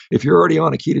what? If you're already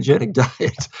on a ketogenic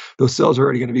diet, those cells are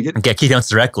already going to be getting ketones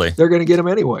directly. They're going to get them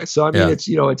anyway. So I mean,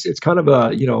 it's kind of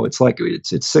a it's like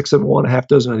it's 6 of one, a half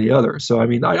dozen of the other. So I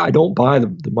mean, I don't buy the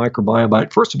microbiome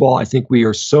diet. First of all, I think we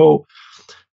are so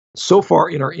far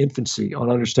in our infancy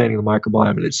on understanding the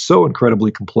microbiome, and it's so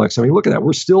incredibly complex. I mean, look at that.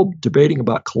 We're still debating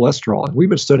about cholesterol, and we've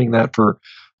been studying that for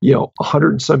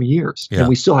 100 and some years, and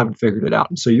we still haven't figured it out.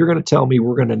 And so you're going to tell me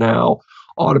we're going to now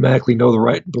automatically know the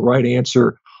right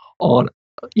answer on,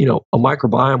 a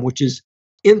microbiome, which is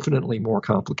infinitely more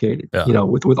complicated,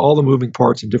 with all the moving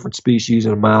parts and different species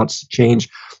and amounts change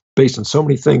based on so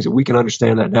many things that we can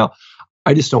understand that now.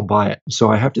 I just don't buy it.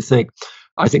 So I have to think,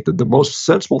 I think that the most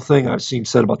sensible thing I've seen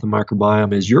said about the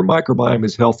microbiome is your microbiome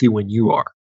is healthy when you are.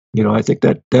 I think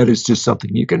that is just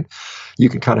something you can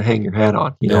kind of hang your hat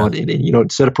on, and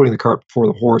instead of putting the cart before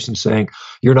the horse and saying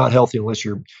you're not healthy unless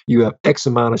you have X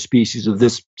amount of species of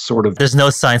this sort of. There's no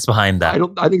science behind that.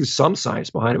 I think there's some science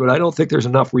behind it, but I don't think there's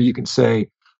enough where you can say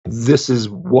this is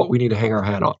what we need to hang our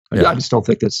hat on. I just don't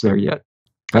think that's there yet.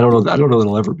 I don't know that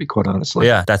it'll ever be, quite honestly.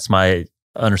 Yeah, that's my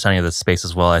understanding of the space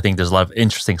as well. I think there's a lot of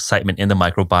interesting excitement in the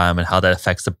microbiome and how that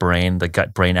affects the brain. The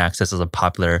gut-brain axis is a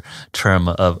popular term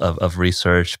of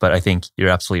research, but I think you're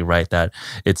absolutely right that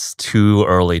it's too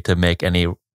early to make any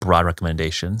broad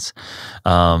recommendations.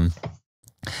 And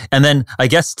then I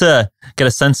guess to get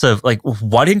a sense of like,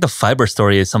 why do you think the fiber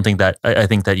story is something that I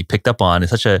think that you picked up on?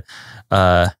 It's such a,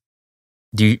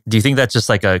 do you think that's just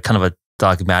like a kind of a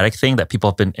dogmatic thing that people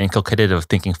have been inculcated of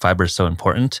thinking fiber is so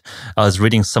important? I was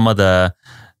reading some of the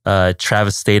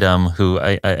Travis Statham, who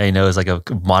I know is like a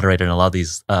moderator in a lot of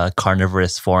these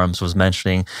carnivorous forums, was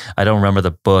mentioning, I don't remember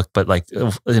the book, but like,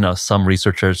 some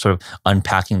researchers sort of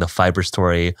unpacking the fiber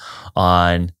story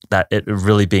on that it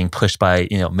really being pushed by,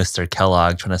 Mr.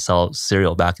 Kellogg trying to sell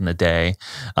cereal back in the day.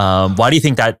 Why do you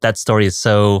think that story is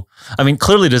so, I mean,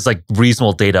 clearly there's like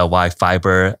reasonable data why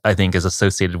fiber, I think, is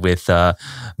associated with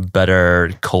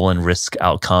better colon risk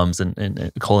outcomes and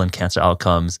colon cancer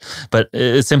outcomes. But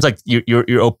it seems like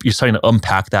you're starting to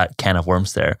unpack that can of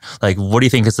worms there. Like, what do you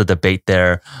think is the debate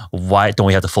there? Why don't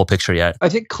we have the full picture yet? I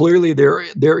think clearly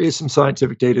there is some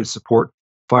scientific data to support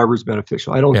fiber is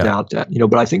beneficial. I don't doubt that,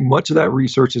 but I think much of that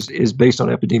research is based on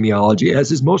epidemiology,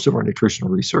 as is most of our nutritional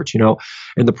research,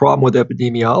 and the problem with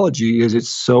epidemiology is it's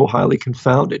so highly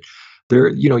confounded. There,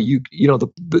 to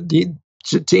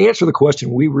answer the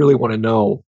question, we really want to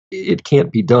know, it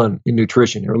can't be done in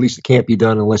nutrition, or at least it can't be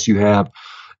done unless you have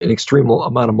an extreme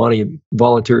amount of money and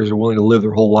volunteers are willing to live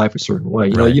their whole life a certain way.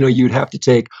 You'd have to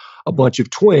take a bunch of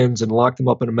twins and lock them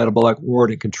up in a metabolic ward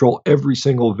and control every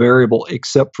single variable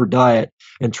except for diet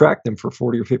and track them for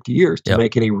 40 or 50 years to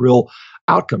make any real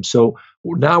outcome. So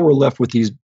now we're left with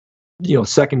these,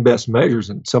 second best measures.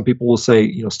 And some people will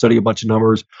say, study a bunch of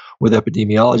numbers with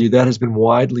epidemiology. That has been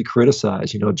widely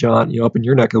criticized. John, up in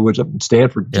your neck of the woods, up in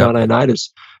Stanford, John Ioannidis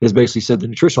has basically said the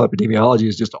nutritional epidemiology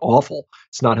is just awful.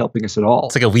 It's not helping us at all.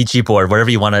 It's like a Ouija board.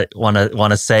 Whatever you want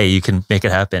to say, you can make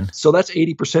it happen. So that's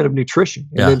 80% of nutrition.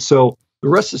 And then so the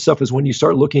rest of the stuff is when you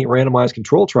start looking at randomized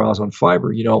control trials on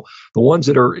fiber, the ones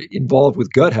that are involved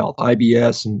with gut health,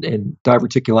 IBS and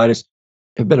diverticulitis,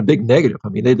 have been a big negative. I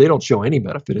mean, they don't show any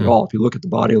benefit at all. If you look at the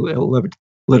body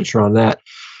literature on that,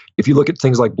 if you look at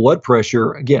things like blood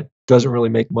pressure, again, doesn't really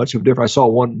make much of a difference. I saw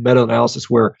one meta-analysis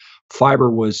where fiber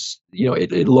was,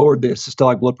 it lowered the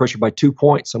systolic blood pressure by 2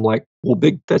 points. I'm like, well,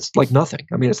 that's like nothing.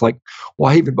 I mean, it's like,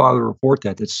 why even bother to report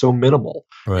that? That's so minimal.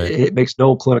 Right. It makes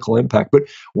no clinical impact. But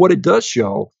what it does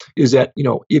show is that,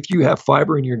 if you have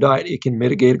fiber in your diet, it can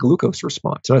mitigate a glucose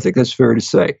response. And I think that's fair to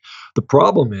say. The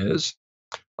problem is,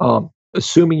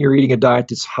 assuming you're eating a diet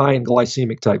that's high in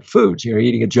glycemic type foods, you're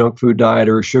eating a junk food diet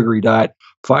or a sugary diet,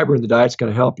 fiber in the diet's going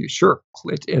to help you. Sure.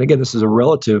 And again, this is a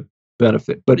relative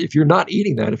benefit. But if you're not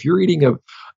eating that, if you're eating a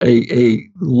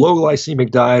low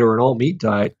glycemic diet or an all meat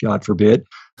diet, God forbid,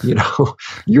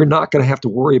 you're not going to have to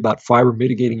worry about fiber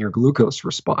mitigating your glucose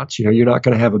response. You're not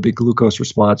going to have a big glucose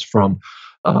response from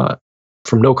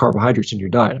no carbohydrates in your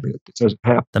diet. I mean, it doesn't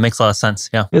happen. That makes a lot of sense.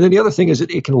 Yeah. And then the other thing is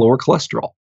that it can lower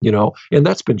cholesterol. And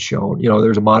that's been shown.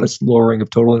 There's a modest lowering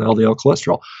of total and LDL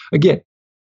cholesterol. Again,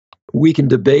 we can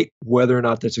debate whether or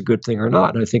not that's a good thing or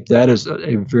not. And I think that is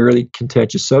a very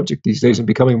contentious subject these days and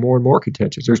becoming more and more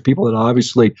contentious. There's people that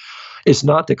obviously, it's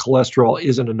not that cholesterol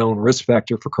isn't a known risk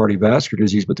factor for cardiovascular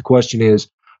disease, but the question is,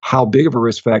 how big of a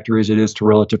risk factor is it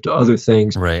relative to other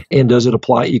things, right? And does it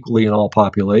apply equally in all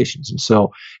populations? And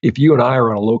so if you and I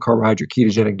are on a low carbohydrate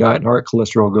ketogenic diet and our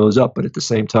cholesterol goes up, but at the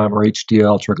same time our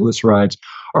HDL, triglycerides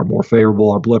are more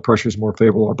favorable, our blood pressure is more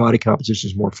favorable, our body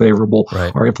composition is more favorable,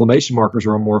 right, our inflammation markers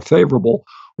are more favorable,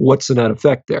 what's the net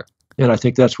effect there? And I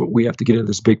think that's what we have to get into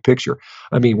this big picture.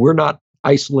 I mean, we're not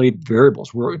isolated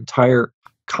variables. We're entire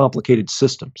complicated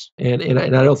systems. And I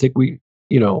don't think we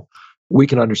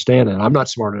can understand that. I'm not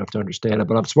smart enough to understand it,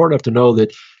 but I'm smart enough to know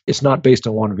that it's not based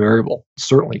on one variable. It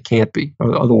certainly can't be.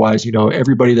 Otherwise,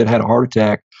 everybody that had a heart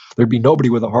attack, there'd be nobody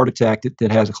with a heart attack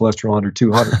that has a cholesterol under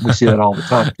 200. We see that all the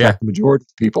time. In fact, the majority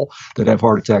of people that have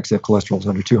heart attacks have cholesterols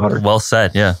under 200. Well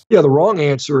said, yeah. Yeah, the wrong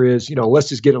answer is, let's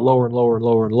just get it lower and lower and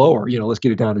lower and lower. Let's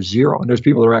get it down to zero. And there's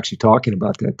people that are actually talking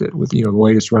about that with, the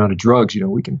latest round of drugs.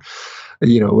 We can,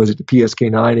 was it the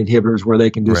PCSK9 inhibitors where they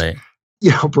can just,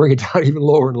 right, bring it down even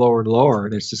lower and lower and lower.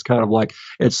 And it's just kind of like,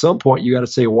 at some point, you got to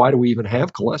say, why do we even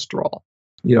have cholesterol?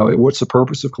 What's the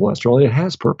purpose of cholesterol? And it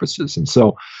has purposes. And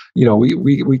so,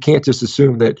 we can't just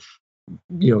assume that,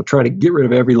 trying to get rid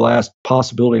of every last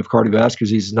possibility of cardiovascular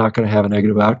disease is not going to have a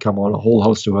negative outcome on a whole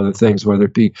host of other things, whether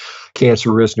it be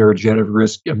cancer risk, neurodegenerative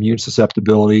risk, immune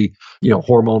susceptibility,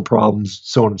 hormone problems,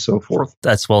 so on and so forth.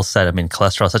 That's well said. I mean,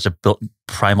 cholesterol is such a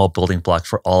primal building block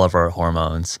for all of our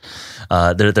hormones.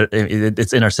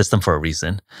 It's in our system for a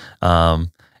reason.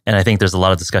 And I think there's a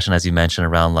lot of discussion, as you mentioned,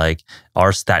 around like,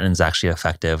 are statins actually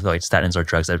effective? Like statins are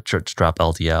drugs that drop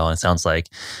LDL. And it sounds like,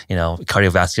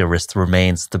 cardiovascular risk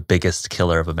remains the biggest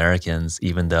killer of Americans,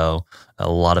 even though a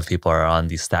lot of people are on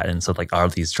these statins. So like, are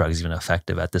these drugs even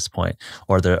effective at this point?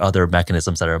 Or are there other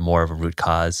mechanisms that are more of a root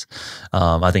cause?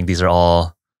 I think these are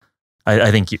all,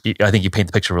 I think you paint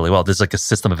the picture really well. There's like a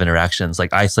system of interactions,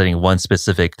 like isolating one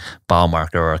specific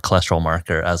biomarker or a cholesterol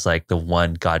marker as like the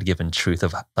one God-given truth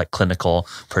of like clinical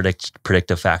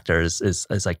predictive factors is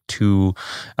like too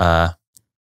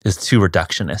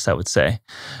reductionist, I would say.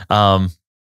 Kind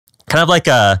of like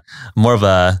more of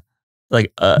a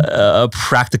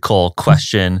practical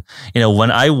question.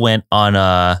 When I went on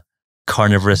a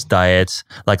carnivorous diet,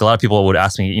 like a lot of people would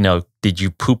ask me, did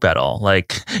you poop at all?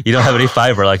 Like, you don't have any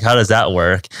fiber. Like, how does that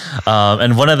work?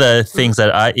 And one of the things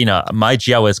that my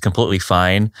GI was completely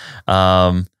fine.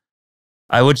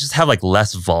 I would just have like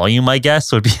less volume, I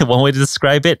guess, would be one way to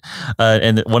describe it.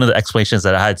 And one of the explanations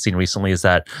that I had seen recently is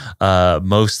that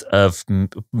most of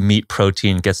meat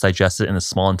protein gets digested in the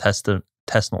small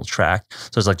intestinal tract. So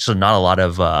there's like just not a lot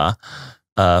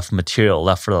of material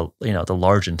left for the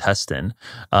large intestine.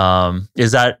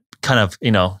 Is that kind of,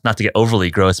 not to get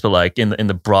overly gross, but like in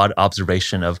the broad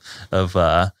observation of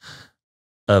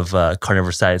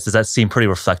carnivorous diets, does that seem pretty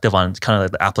reflective on kind of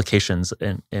like the applications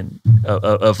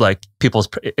of like people's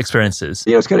experiences?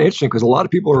 Yeah, it's kind of interesting because a lot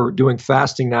of people are doing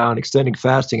fasting now and extending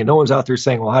fasting, and no one's out there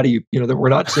saying, well, how do you, that we're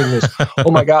not seeing this, oh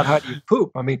my God, how do you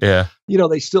poop? I mean, yeah.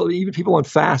 They still, even people on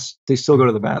fast, they still go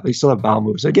to the bath, they still have bowel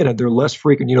movements. Again, they're less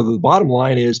frequent. The bottom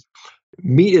line is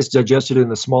meat is digested in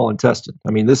the small intestine.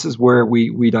 I mean, this is where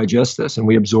we digest this and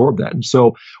we absorb that. And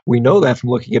so we know that from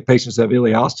looking at patients that have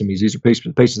ileostomies. These are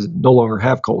patients that no longer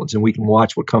have colons, and we can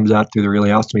watch what comes out through their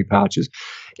ileostomy pouches.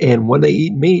 And when they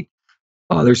eat meat,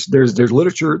 there's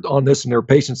literature on this, and there are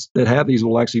patients that have these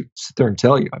will actually sit there and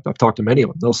tell you. I've talked to many of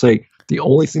them. They'll say the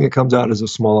only thing that comes out is a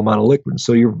small amount of liquid.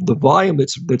 So the volume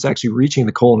that's actually reaching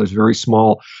the colon is very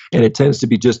small, and it tends to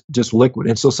be just liquid.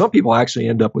 And so some people actually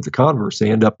end up with the converse. They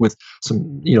end up with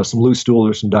some loose stool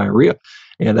or some diarrhea,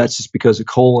 and that's just because the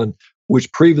colon,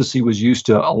 which previously was used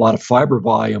to a lot of fiber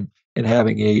volume and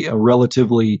having a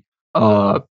relatively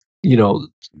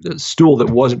stool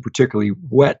that wasn't particularly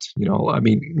wet,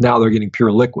 now they're getting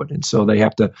pure liquid. And so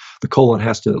the colon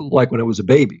has to, like when it was a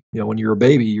baby, when you're a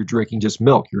baby, you're drinking just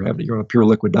milk, you're on a pure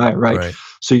liquid diet, right?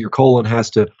 So your colon has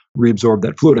to reabsorb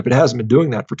that fluid. If it hasn't been doing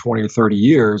that for 20 or 30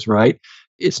 years, right,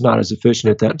 it's not as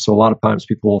efficient at that. And so a lot of times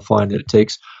people will find that it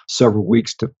takes several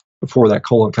weeks before that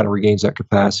colon kind of regains that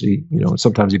capacity, and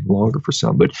sometimes even longer for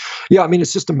some. But yeah, I mean,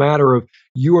 it's just a matter of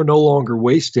you are no longer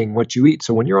wasting what you eat.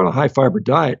 So when you're on a high fiber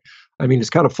diet, I mean,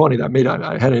 it's kind of funny that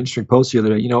I had an interesting post the other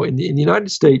day. In the United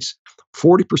States,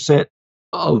 40%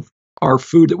 of our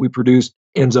food that we produce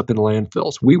ends up in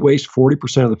landfills. We waste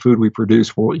 40% of the food we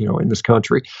produce in this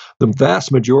country. The vast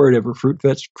majority of our fruits,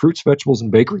 vegetables,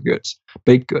 and baked goods.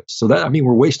 So that, I mean,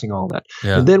 we're wasting all that.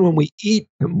 Yeah. And then when we eat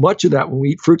when we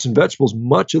eat fruits and vegetables,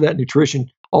 much of that nutrition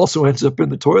also ends up in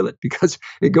the toilet because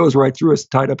it goes right through us,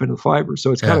 tied up into the fiber.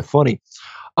 So it's kind of funny.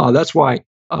 That's why,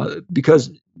 because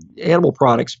animal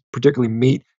products, particularly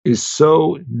meat, is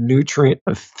so nutrient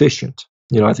efficient.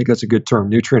 I think that's a good term,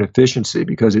 nutrient efficiency,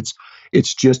 because it's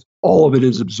just all of it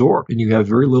is absorbed, and you have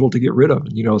very little to get rid of.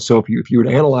 So if you were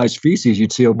to analyze feces,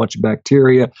 you'd see a bunch of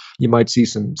bacteria. You might see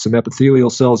some epithelial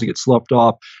cells that get sloughed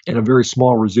off, and a very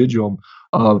small residuum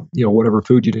of whatever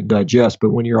food you didn't digest. But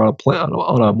when you're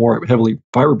on a more heavily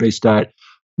fiber-based diet,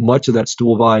 much of that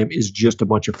stool volume is just a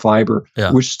bunch of fiber,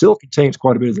 which still contains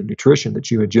quite a bit of the nutrition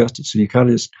that you ingested. So you kind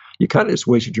of just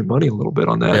wasted your money a little bit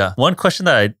on that. Yeah. One question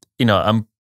that I'm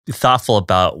thoughtful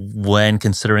about when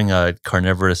considering a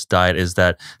carnivorous diet is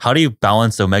that how do you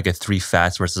balance omega-3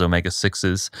 fats versus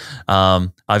omega-6s?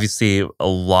 Obviously, a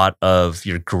lot of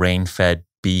your grain-fed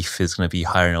beef is going to be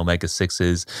higher in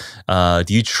omega-6s.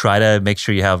 Do you try to make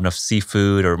sure you have enough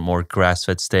seafood or more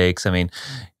grass-fed steaks? I mean,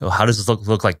 how does this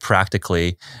look like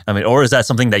practically? I mean, or is that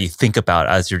something that you think about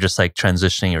as you're just like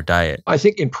transitioning your diet? I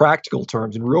think in practical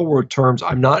terms, in real world terms,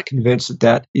 I'm not convinced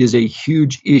that is a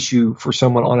huge issue for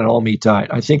someone on an all meat diet.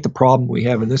 I think the problem we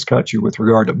have in this country with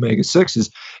regard to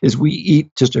omega-6s is we eat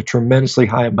just a tremendously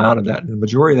high amount of that. And the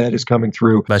majority of that is coming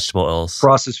through vegetable oils,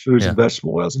 processed foods and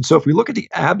vegetable oils. And so if we look at the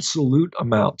absolute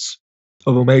amounts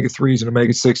of omega-3s and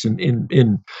omega-6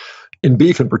 in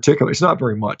beef in particular, it's not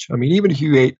very much. I mean, even if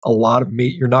you ate a lot of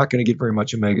meat, you're not going to get very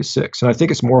much omega-6. And I think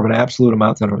it's more of an absolute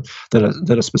amount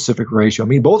than a specific ratio. I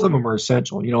mean, both of them are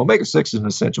essential. Omega-6 is an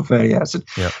essential fatty acid,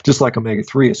 just like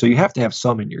omega-3 is. So you have to have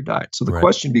some in your diet. So the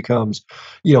question becomes,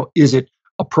 is it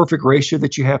a perfect ratio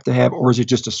that you have to have, or is it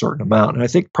just a certain amount? And I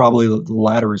think probably the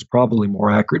latter is probably more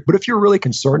accurate. But if you're really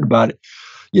concerned about it,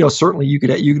 certainly you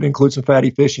could include some fatty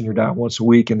fish in your diet once a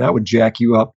week, and that would jack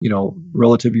you up,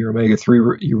 relative to your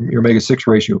omega-3, your omega-6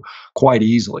 ratio quite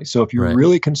easily. So if you're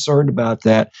really concerned about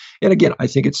that, and again, I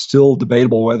think it's still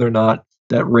debatable whether or not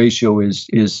that ratio is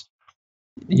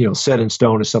set in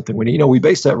stone as something we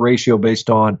base that ratio based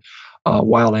on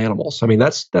wild animals. I mean,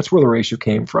 that's where the ratio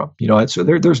came from. So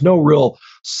there's no real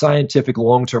scientific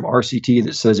long-term RCT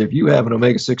that says if you have an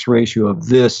omega-6 ratio of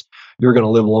this, you're going to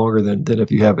live longer than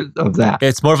if you have it of that.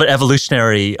 It's more of an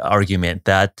evolutionary argument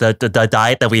that the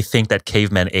diet that we think that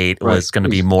cavemen ate was going to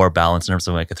be more balanced in terms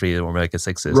of omega-3 or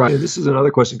omega-6s. Right. This is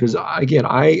another question because, again,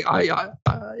 I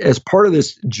as part of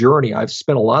this journey, I've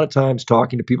spent a lot of times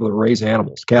talking to people that raise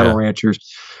animals, cattle ranchers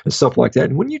and stuff like that.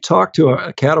 And when you talk to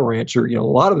a cattle rancher, a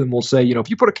lot of them will say, if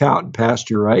you put a cow out in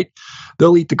pasture, right,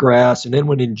 they'll eat the grass. And then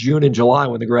when in June and July,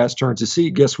 when the grass turns to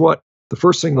seed, guess what? The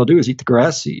first thing they'll do is eat the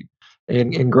grass seed.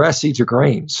 And grass seeds are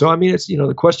grains. So, I mean, it's,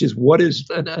 the question is, what is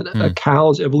a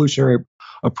cow's evolutionary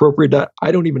appropriate diet?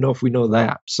 I don't even know if we know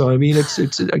that. So, I mean, it's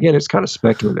again, it's kind of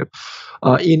speculative.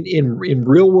 In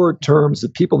real world terms, the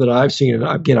people that I've seen, and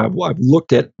again, I've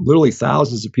looked at literally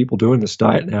thousands of people doing this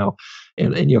diet now,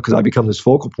 and because I become this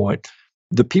focal point,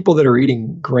 the people that are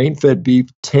eating grain-fed beef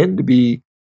tend to be,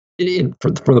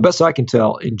 from the best I can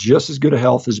tell, in just as good a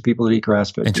health as the people that eat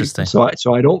grass-fed beef. Interesting.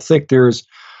 So I don't think there's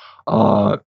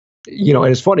and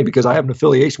it's funny because I have an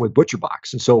affiliation with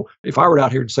ButcherBox. And so if I were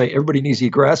out here and say everybody needs to eat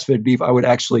grass-fed beef, I would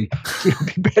actually be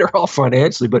better off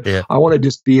financially. But I want to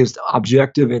just be as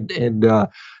objective and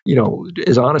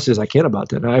as honest as I can about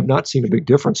that. And I have not seen a big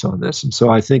difference on this. And so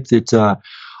I think that,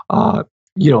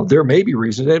 there may be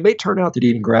reasons. And it may turn out that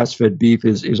eating grass-fed beef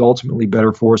is ultimately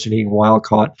better for us than eating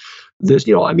wild-caught. This,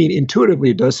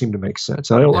 intuitively, it does seem to make sense.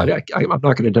 I'm not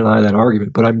going to deny that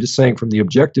argument, but I'm just saying from the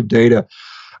objective data,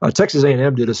 Texas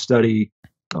A&M did a study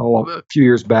a few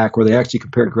years back where they actually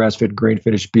compared grass-fed and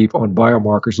grain-finished beef on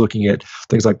biomarkers, looking at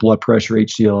things like blood pressure,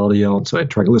 HDL, LDL, and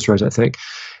triglycerides, I think.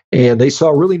 And they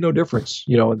saw really no difference,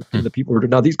 in the people who were.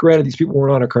 Now, these people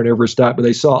weren't on a carnivorous diet, but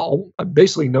they saw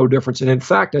basically no difference. And in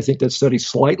fact, I think that study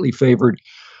slightly favored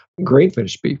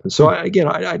grain-finished beef. And so, I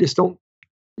just don't.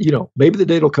 Maybe the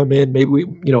data will come in. Maybe we,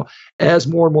 as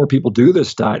more and more people do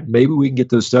this diet, maybe we can get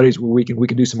those studies where we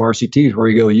can do some RCTs where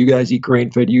you go, you guys eat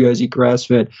grain-fed, you guys eat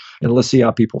grass-fed, and let's see how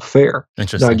people fare.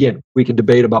 Interesting. Now, again, we can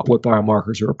debate about what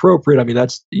biomarkers are appropriate. I mean,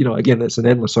 that's, again, that's an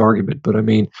endless argument. But I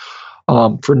mean,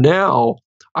 for now,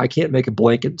 I can't make a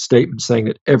blanket statement saying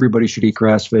that everybody should eat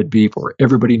grass-fed beef or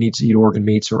everybody needs to eat organ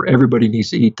meats or everybody needs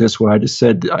to eat this way. I just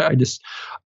said,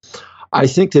 I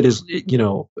think that is,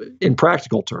 in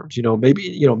practical terms,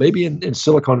 maybe in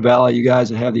Silicon Valley, you guys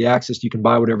that have the access, you can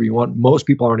buy whatever you want. Most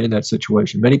people aren't in that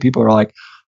situation. Many people are like,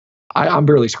 I'm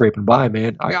barely scraping by,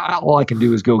 man. All I can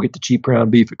do is go get the cheap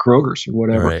ground beef at Kroger's or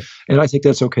whatever. Right. And I think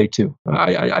that's okay too.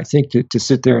 I think to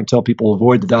sit there and tell people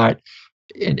avoid the diet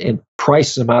and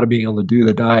price them out of being able to do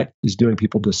the diet is doing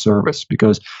people disservice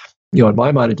because, in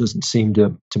my mind, it doesn't seem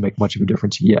to make much of a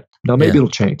difference yet. Now, maybe it'll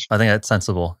change. I think that's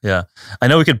sensible. Yeah. I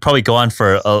know we could probably go on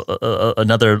for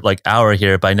another hour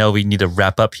here, but I know we need to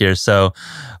wrap up here. So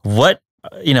what's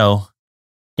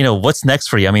next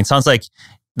for you? I mean, it sounds like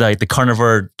the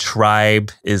carnivore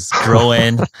tribe is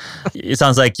growing. It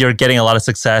sounds like you're getting a lot of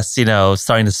success,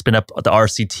 starting to spin up the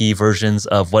RCT versions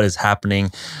of what is happening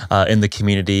in the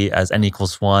community as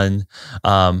N=1.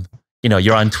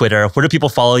 You're on Twitter. Where do people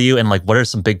follow you? And what are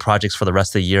some big projects for the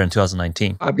rest of the year in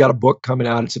 2019? I've got a book coming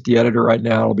out. It's at the editor right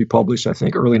now. It'll be published, I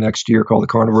think, early next year called The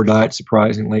Carnivore Diet,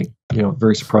 surprisingly.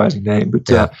 Very surprising name.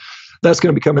 But that's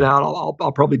going to be coming out.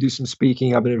 I'll probably do some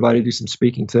speaking. I've been invited to do some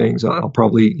speaking things. I'll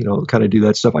probably, kind of do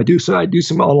that stuff. I do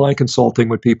some online consulting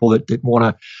with people that want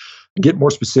to get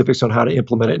more specifics on how to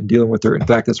implement it and dealing with it. In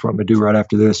fact, that's what I'm going to do right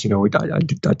after this.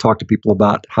 I talk to people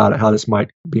about how this might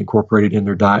be incorporated in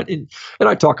their diet. And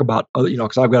I talk about,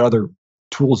 because I've got other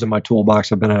tools in my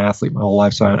toolbox. I've been an athlete my whole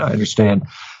life, so I understand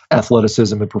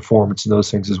athleticism and performance and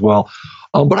those things as well.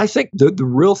 But I think the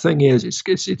real thing is it's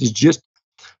just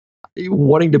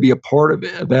wanting to be a part of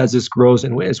it as this grows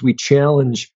and as we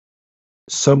challenge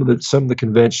some of the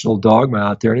conventional dogma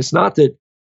out there. And it's not that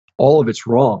all of it's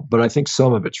wrong, but I think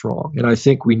some of it's wrong. And I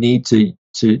think we need to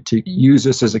use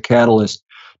this as a catalyst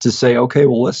to say, okay,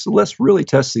 well, let's really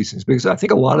test these things, because I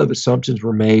think a lot of assumptions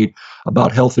were made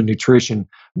about health and nutrition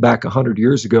back 100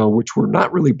 years ago, which were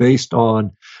not really based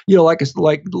on, like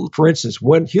for instance,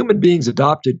 when human beings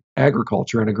adopted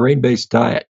agriculture and a grain-based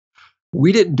diet,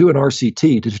 we didn't do an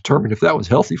RCT to determine if that was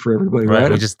healthy for everybody,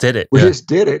 right? We just did it. We just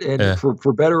did it. And for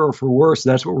better or for worse,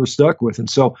 that's what we're stuck with. And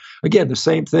so, again, the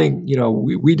same thing,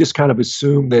 we just kind of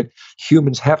assume that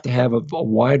humans have to have a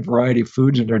wide variety of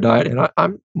foods in their diet.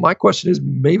 And my question is,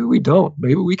 maybe we don't.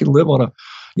 Maybe we can live on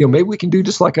maybe we can do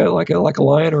just like a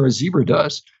lion or a zebra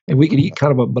does, and we can eat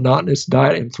kind of a monotonous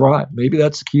diet and thrive. Maybe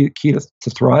that's the key to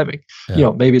thriving.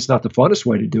 Yeah. Maybe it's not the funnest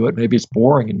way to do it. Maybe it's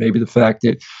boring, and maybe the fact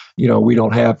that we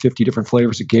don't have 50 different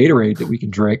flavors of Gatorade that we can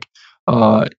drink.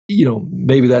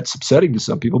 Maybe that's upsetting to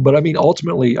some people. But I mean,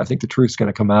 ultimately, I think the truth's going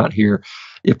to come out here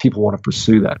if people want to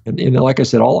pursue that. And like I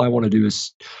said, all I want to do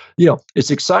is,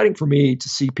 it's exciting for me to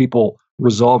see people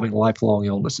resolving lifelong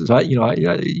illnesses.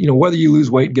 Whether you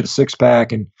lose weight and get a six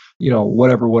pack and,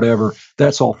 whatever,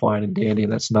 that's all fine and dandy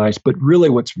and that's nice. But really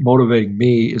what's motivating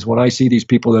me is when I see these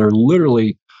people that are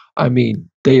literally,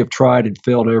 they have tried and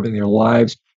failed everything in their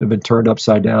lives, have been turned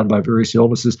upside down by various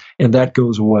illnesses, and that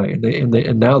goes away.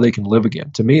 And now they can live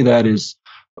again. To me, that is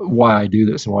why I do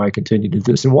this and why I continue to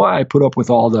do this and why I put up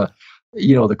with all the,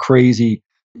 the crazy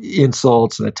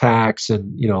insults and attacks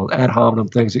and ad hominem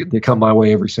things that come my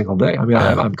way every single day.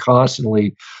 I'm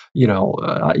constantly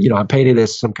I'm painted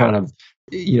as some kind of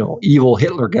evil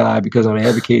Hitler guy because I'm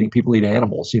advocating people eat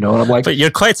animals, and I'm like, but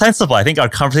you're quite sensible. I think our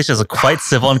conversation is quite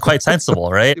civil and quite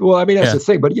sensible, right? Well, that's the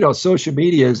thing. But social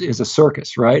media is a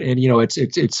circus, right? And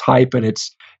it's hype and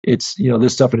it's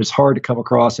this stuff, and it's hard to come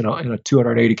across in a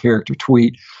 280 character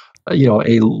tweet.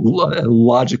 A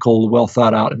logical, well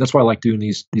thought out, and that's why I like doing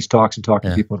these talks and talking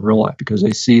to people in real life, because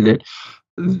they see that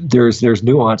there's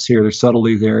nuance here, there's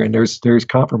subtlety there, and there's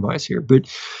compromise here. But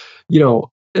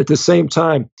at the same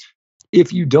time,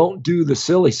 if you don't do the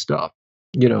silly stuff,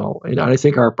 and I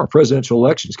think our presidential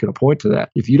elections can point to that.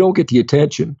 If you don't get the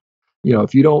attention,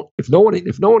 if no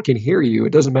one can hear you,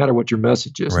 it doesn't matter what your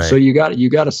message is. Right. So you got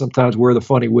to sometimes wear the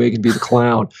funny wig and be the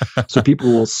clown, so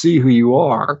people will see who you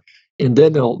are. And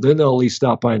then they'll at least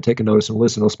stop by and take a notice and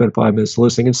listen. They'll spend 5 minutes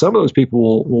listening. And some of those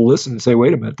people will listen and say,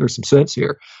 wait a minute, there's some sense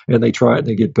here. And they try it and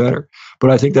they get better.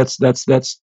 But I think that's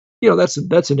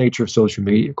the nature of social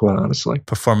media, quite honestly.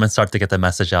 Performance art to get the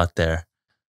message out there.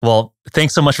 Well,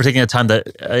 thanks so much for taking the time to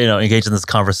engage in this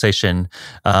conversation.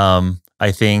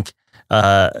 I think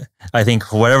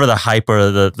whatever the hype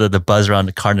or the buzz around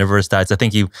the carnivorous diets, I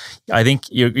think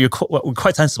you're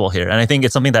quite sensible here, and I think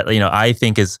it's something that I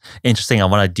think is interesting. I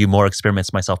want to do more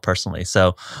experiments myself personally,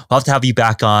 so we'll have to have you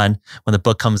back on when the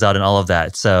book comes out and all of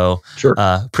that. So sure,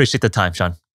 appreciate the time,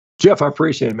 Shawn. Jeff, I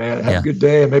appreciate it, man. Have a good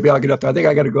day, and maybe I'll get up there. I think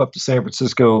I got to go up to San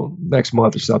Francisco next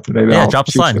month or something. Maybe I'll drop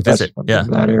us a line, visit.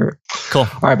 That area. Cool.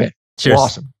 All right, man. Cheers. Well,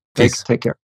 awesome. Thanks. Take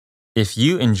care. If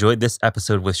you enjoyed this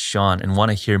episode with Shawn and want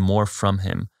to hear more from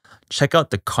him, check out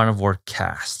the Carnivore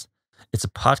Cast. It's a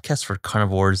podcast for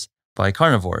carnivores by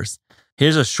carnivores.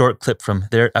 Here's a short clip from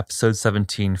their episode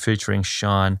 17 featuring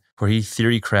Shawn, where he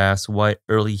theory crafts why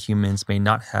early humans may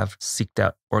not have seeked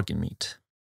out organ meat.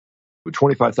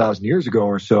 25,000 years ago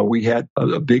or so, we had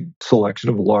a big selection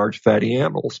of large fatty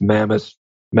animals, mammoths,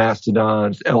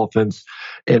 mastodons, elephants.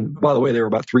 And by the way, they were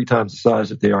about 3 times the size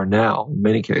that they are now in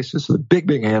many cases. So the big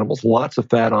animals, lots of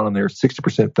fat on them. They're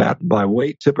 60% fat by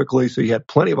weight typically. So you had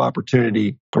plenty of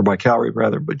opportunity, or by calorie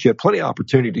rather, but you had plenty of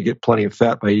opportunity to get plenty of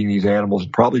fat by eating these animals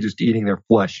and probably just eating their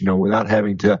flesh, without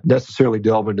having to necessarily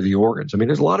delve into the organs.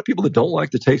 There's a lot of people that don't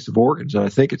like the taste of organs. And I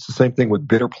think it's the same thing with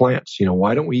bitter plants.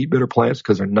 Why don't we eat bitter plants?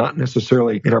 Because they're not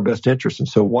necessarily in our best interest. And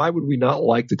so why would we not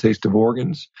like the taste of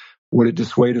organs? Would it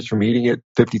dissuade us from eating it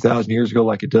 50,000 years ago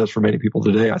like it does for many people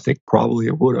today? I think probably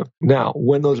it would have. Now,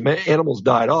 when those animals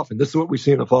died off, and this is what we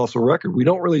see in the fossil record, we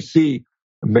don't really see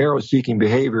marrow-seeking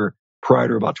behavior prior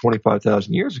to about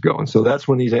 25,000 years ago. And so that's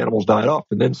when these animals died off.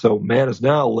 And then so man is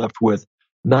now left with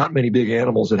not many big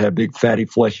animals that have big, fatty,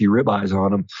 fleshy ribeyes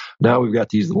on them. Now we've got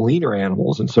these leaner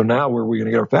animals. And so now where are we going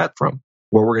to get our fat from?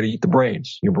 Well, we're going to eat the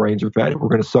brains. Your brains are fatty. We're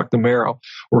going to suck the marrow.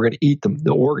 We're going to eat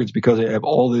the organs because they have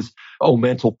all this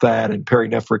omental fat and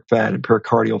perinephric fat and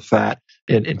pericardial fat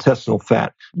and intestinal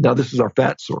fat. Now, this is our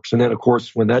fat source. And then, of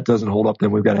course, when that doesn't hold up,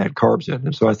 then we've got to add carbs in.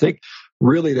 And so I think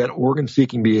really that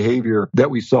organ-seeking behavior that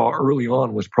we saw early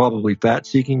on was probably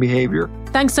fat-seeking behavior.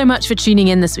 Thanks so much for tuning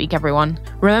in this week, everyone.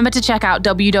 Remember to check out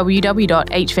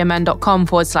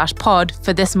www.hvmn.com/pod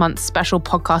for this month's special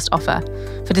podcast offer.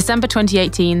 For December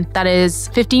 2018, that is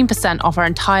 15% off our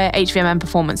entire HVMN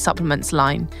Performance Supplements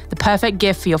line. The perfect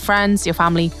gift for your friends, your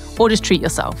family, or just treat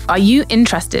yourself. Are you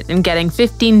interested in getting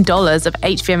 $15 of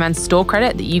HVMN store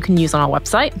credit that you can use on our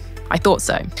website? I thought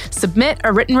so. Submit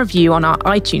a written review on our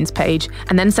iTunes page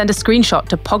and then send a screenshot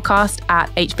to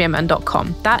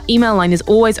podcast@hvmn.com. That email line is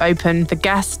always open for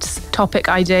guests, topic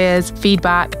ideas,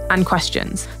 feedback, and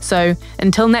questions. So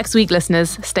until next week,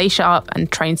 listeners, stay sharp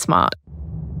and train smart.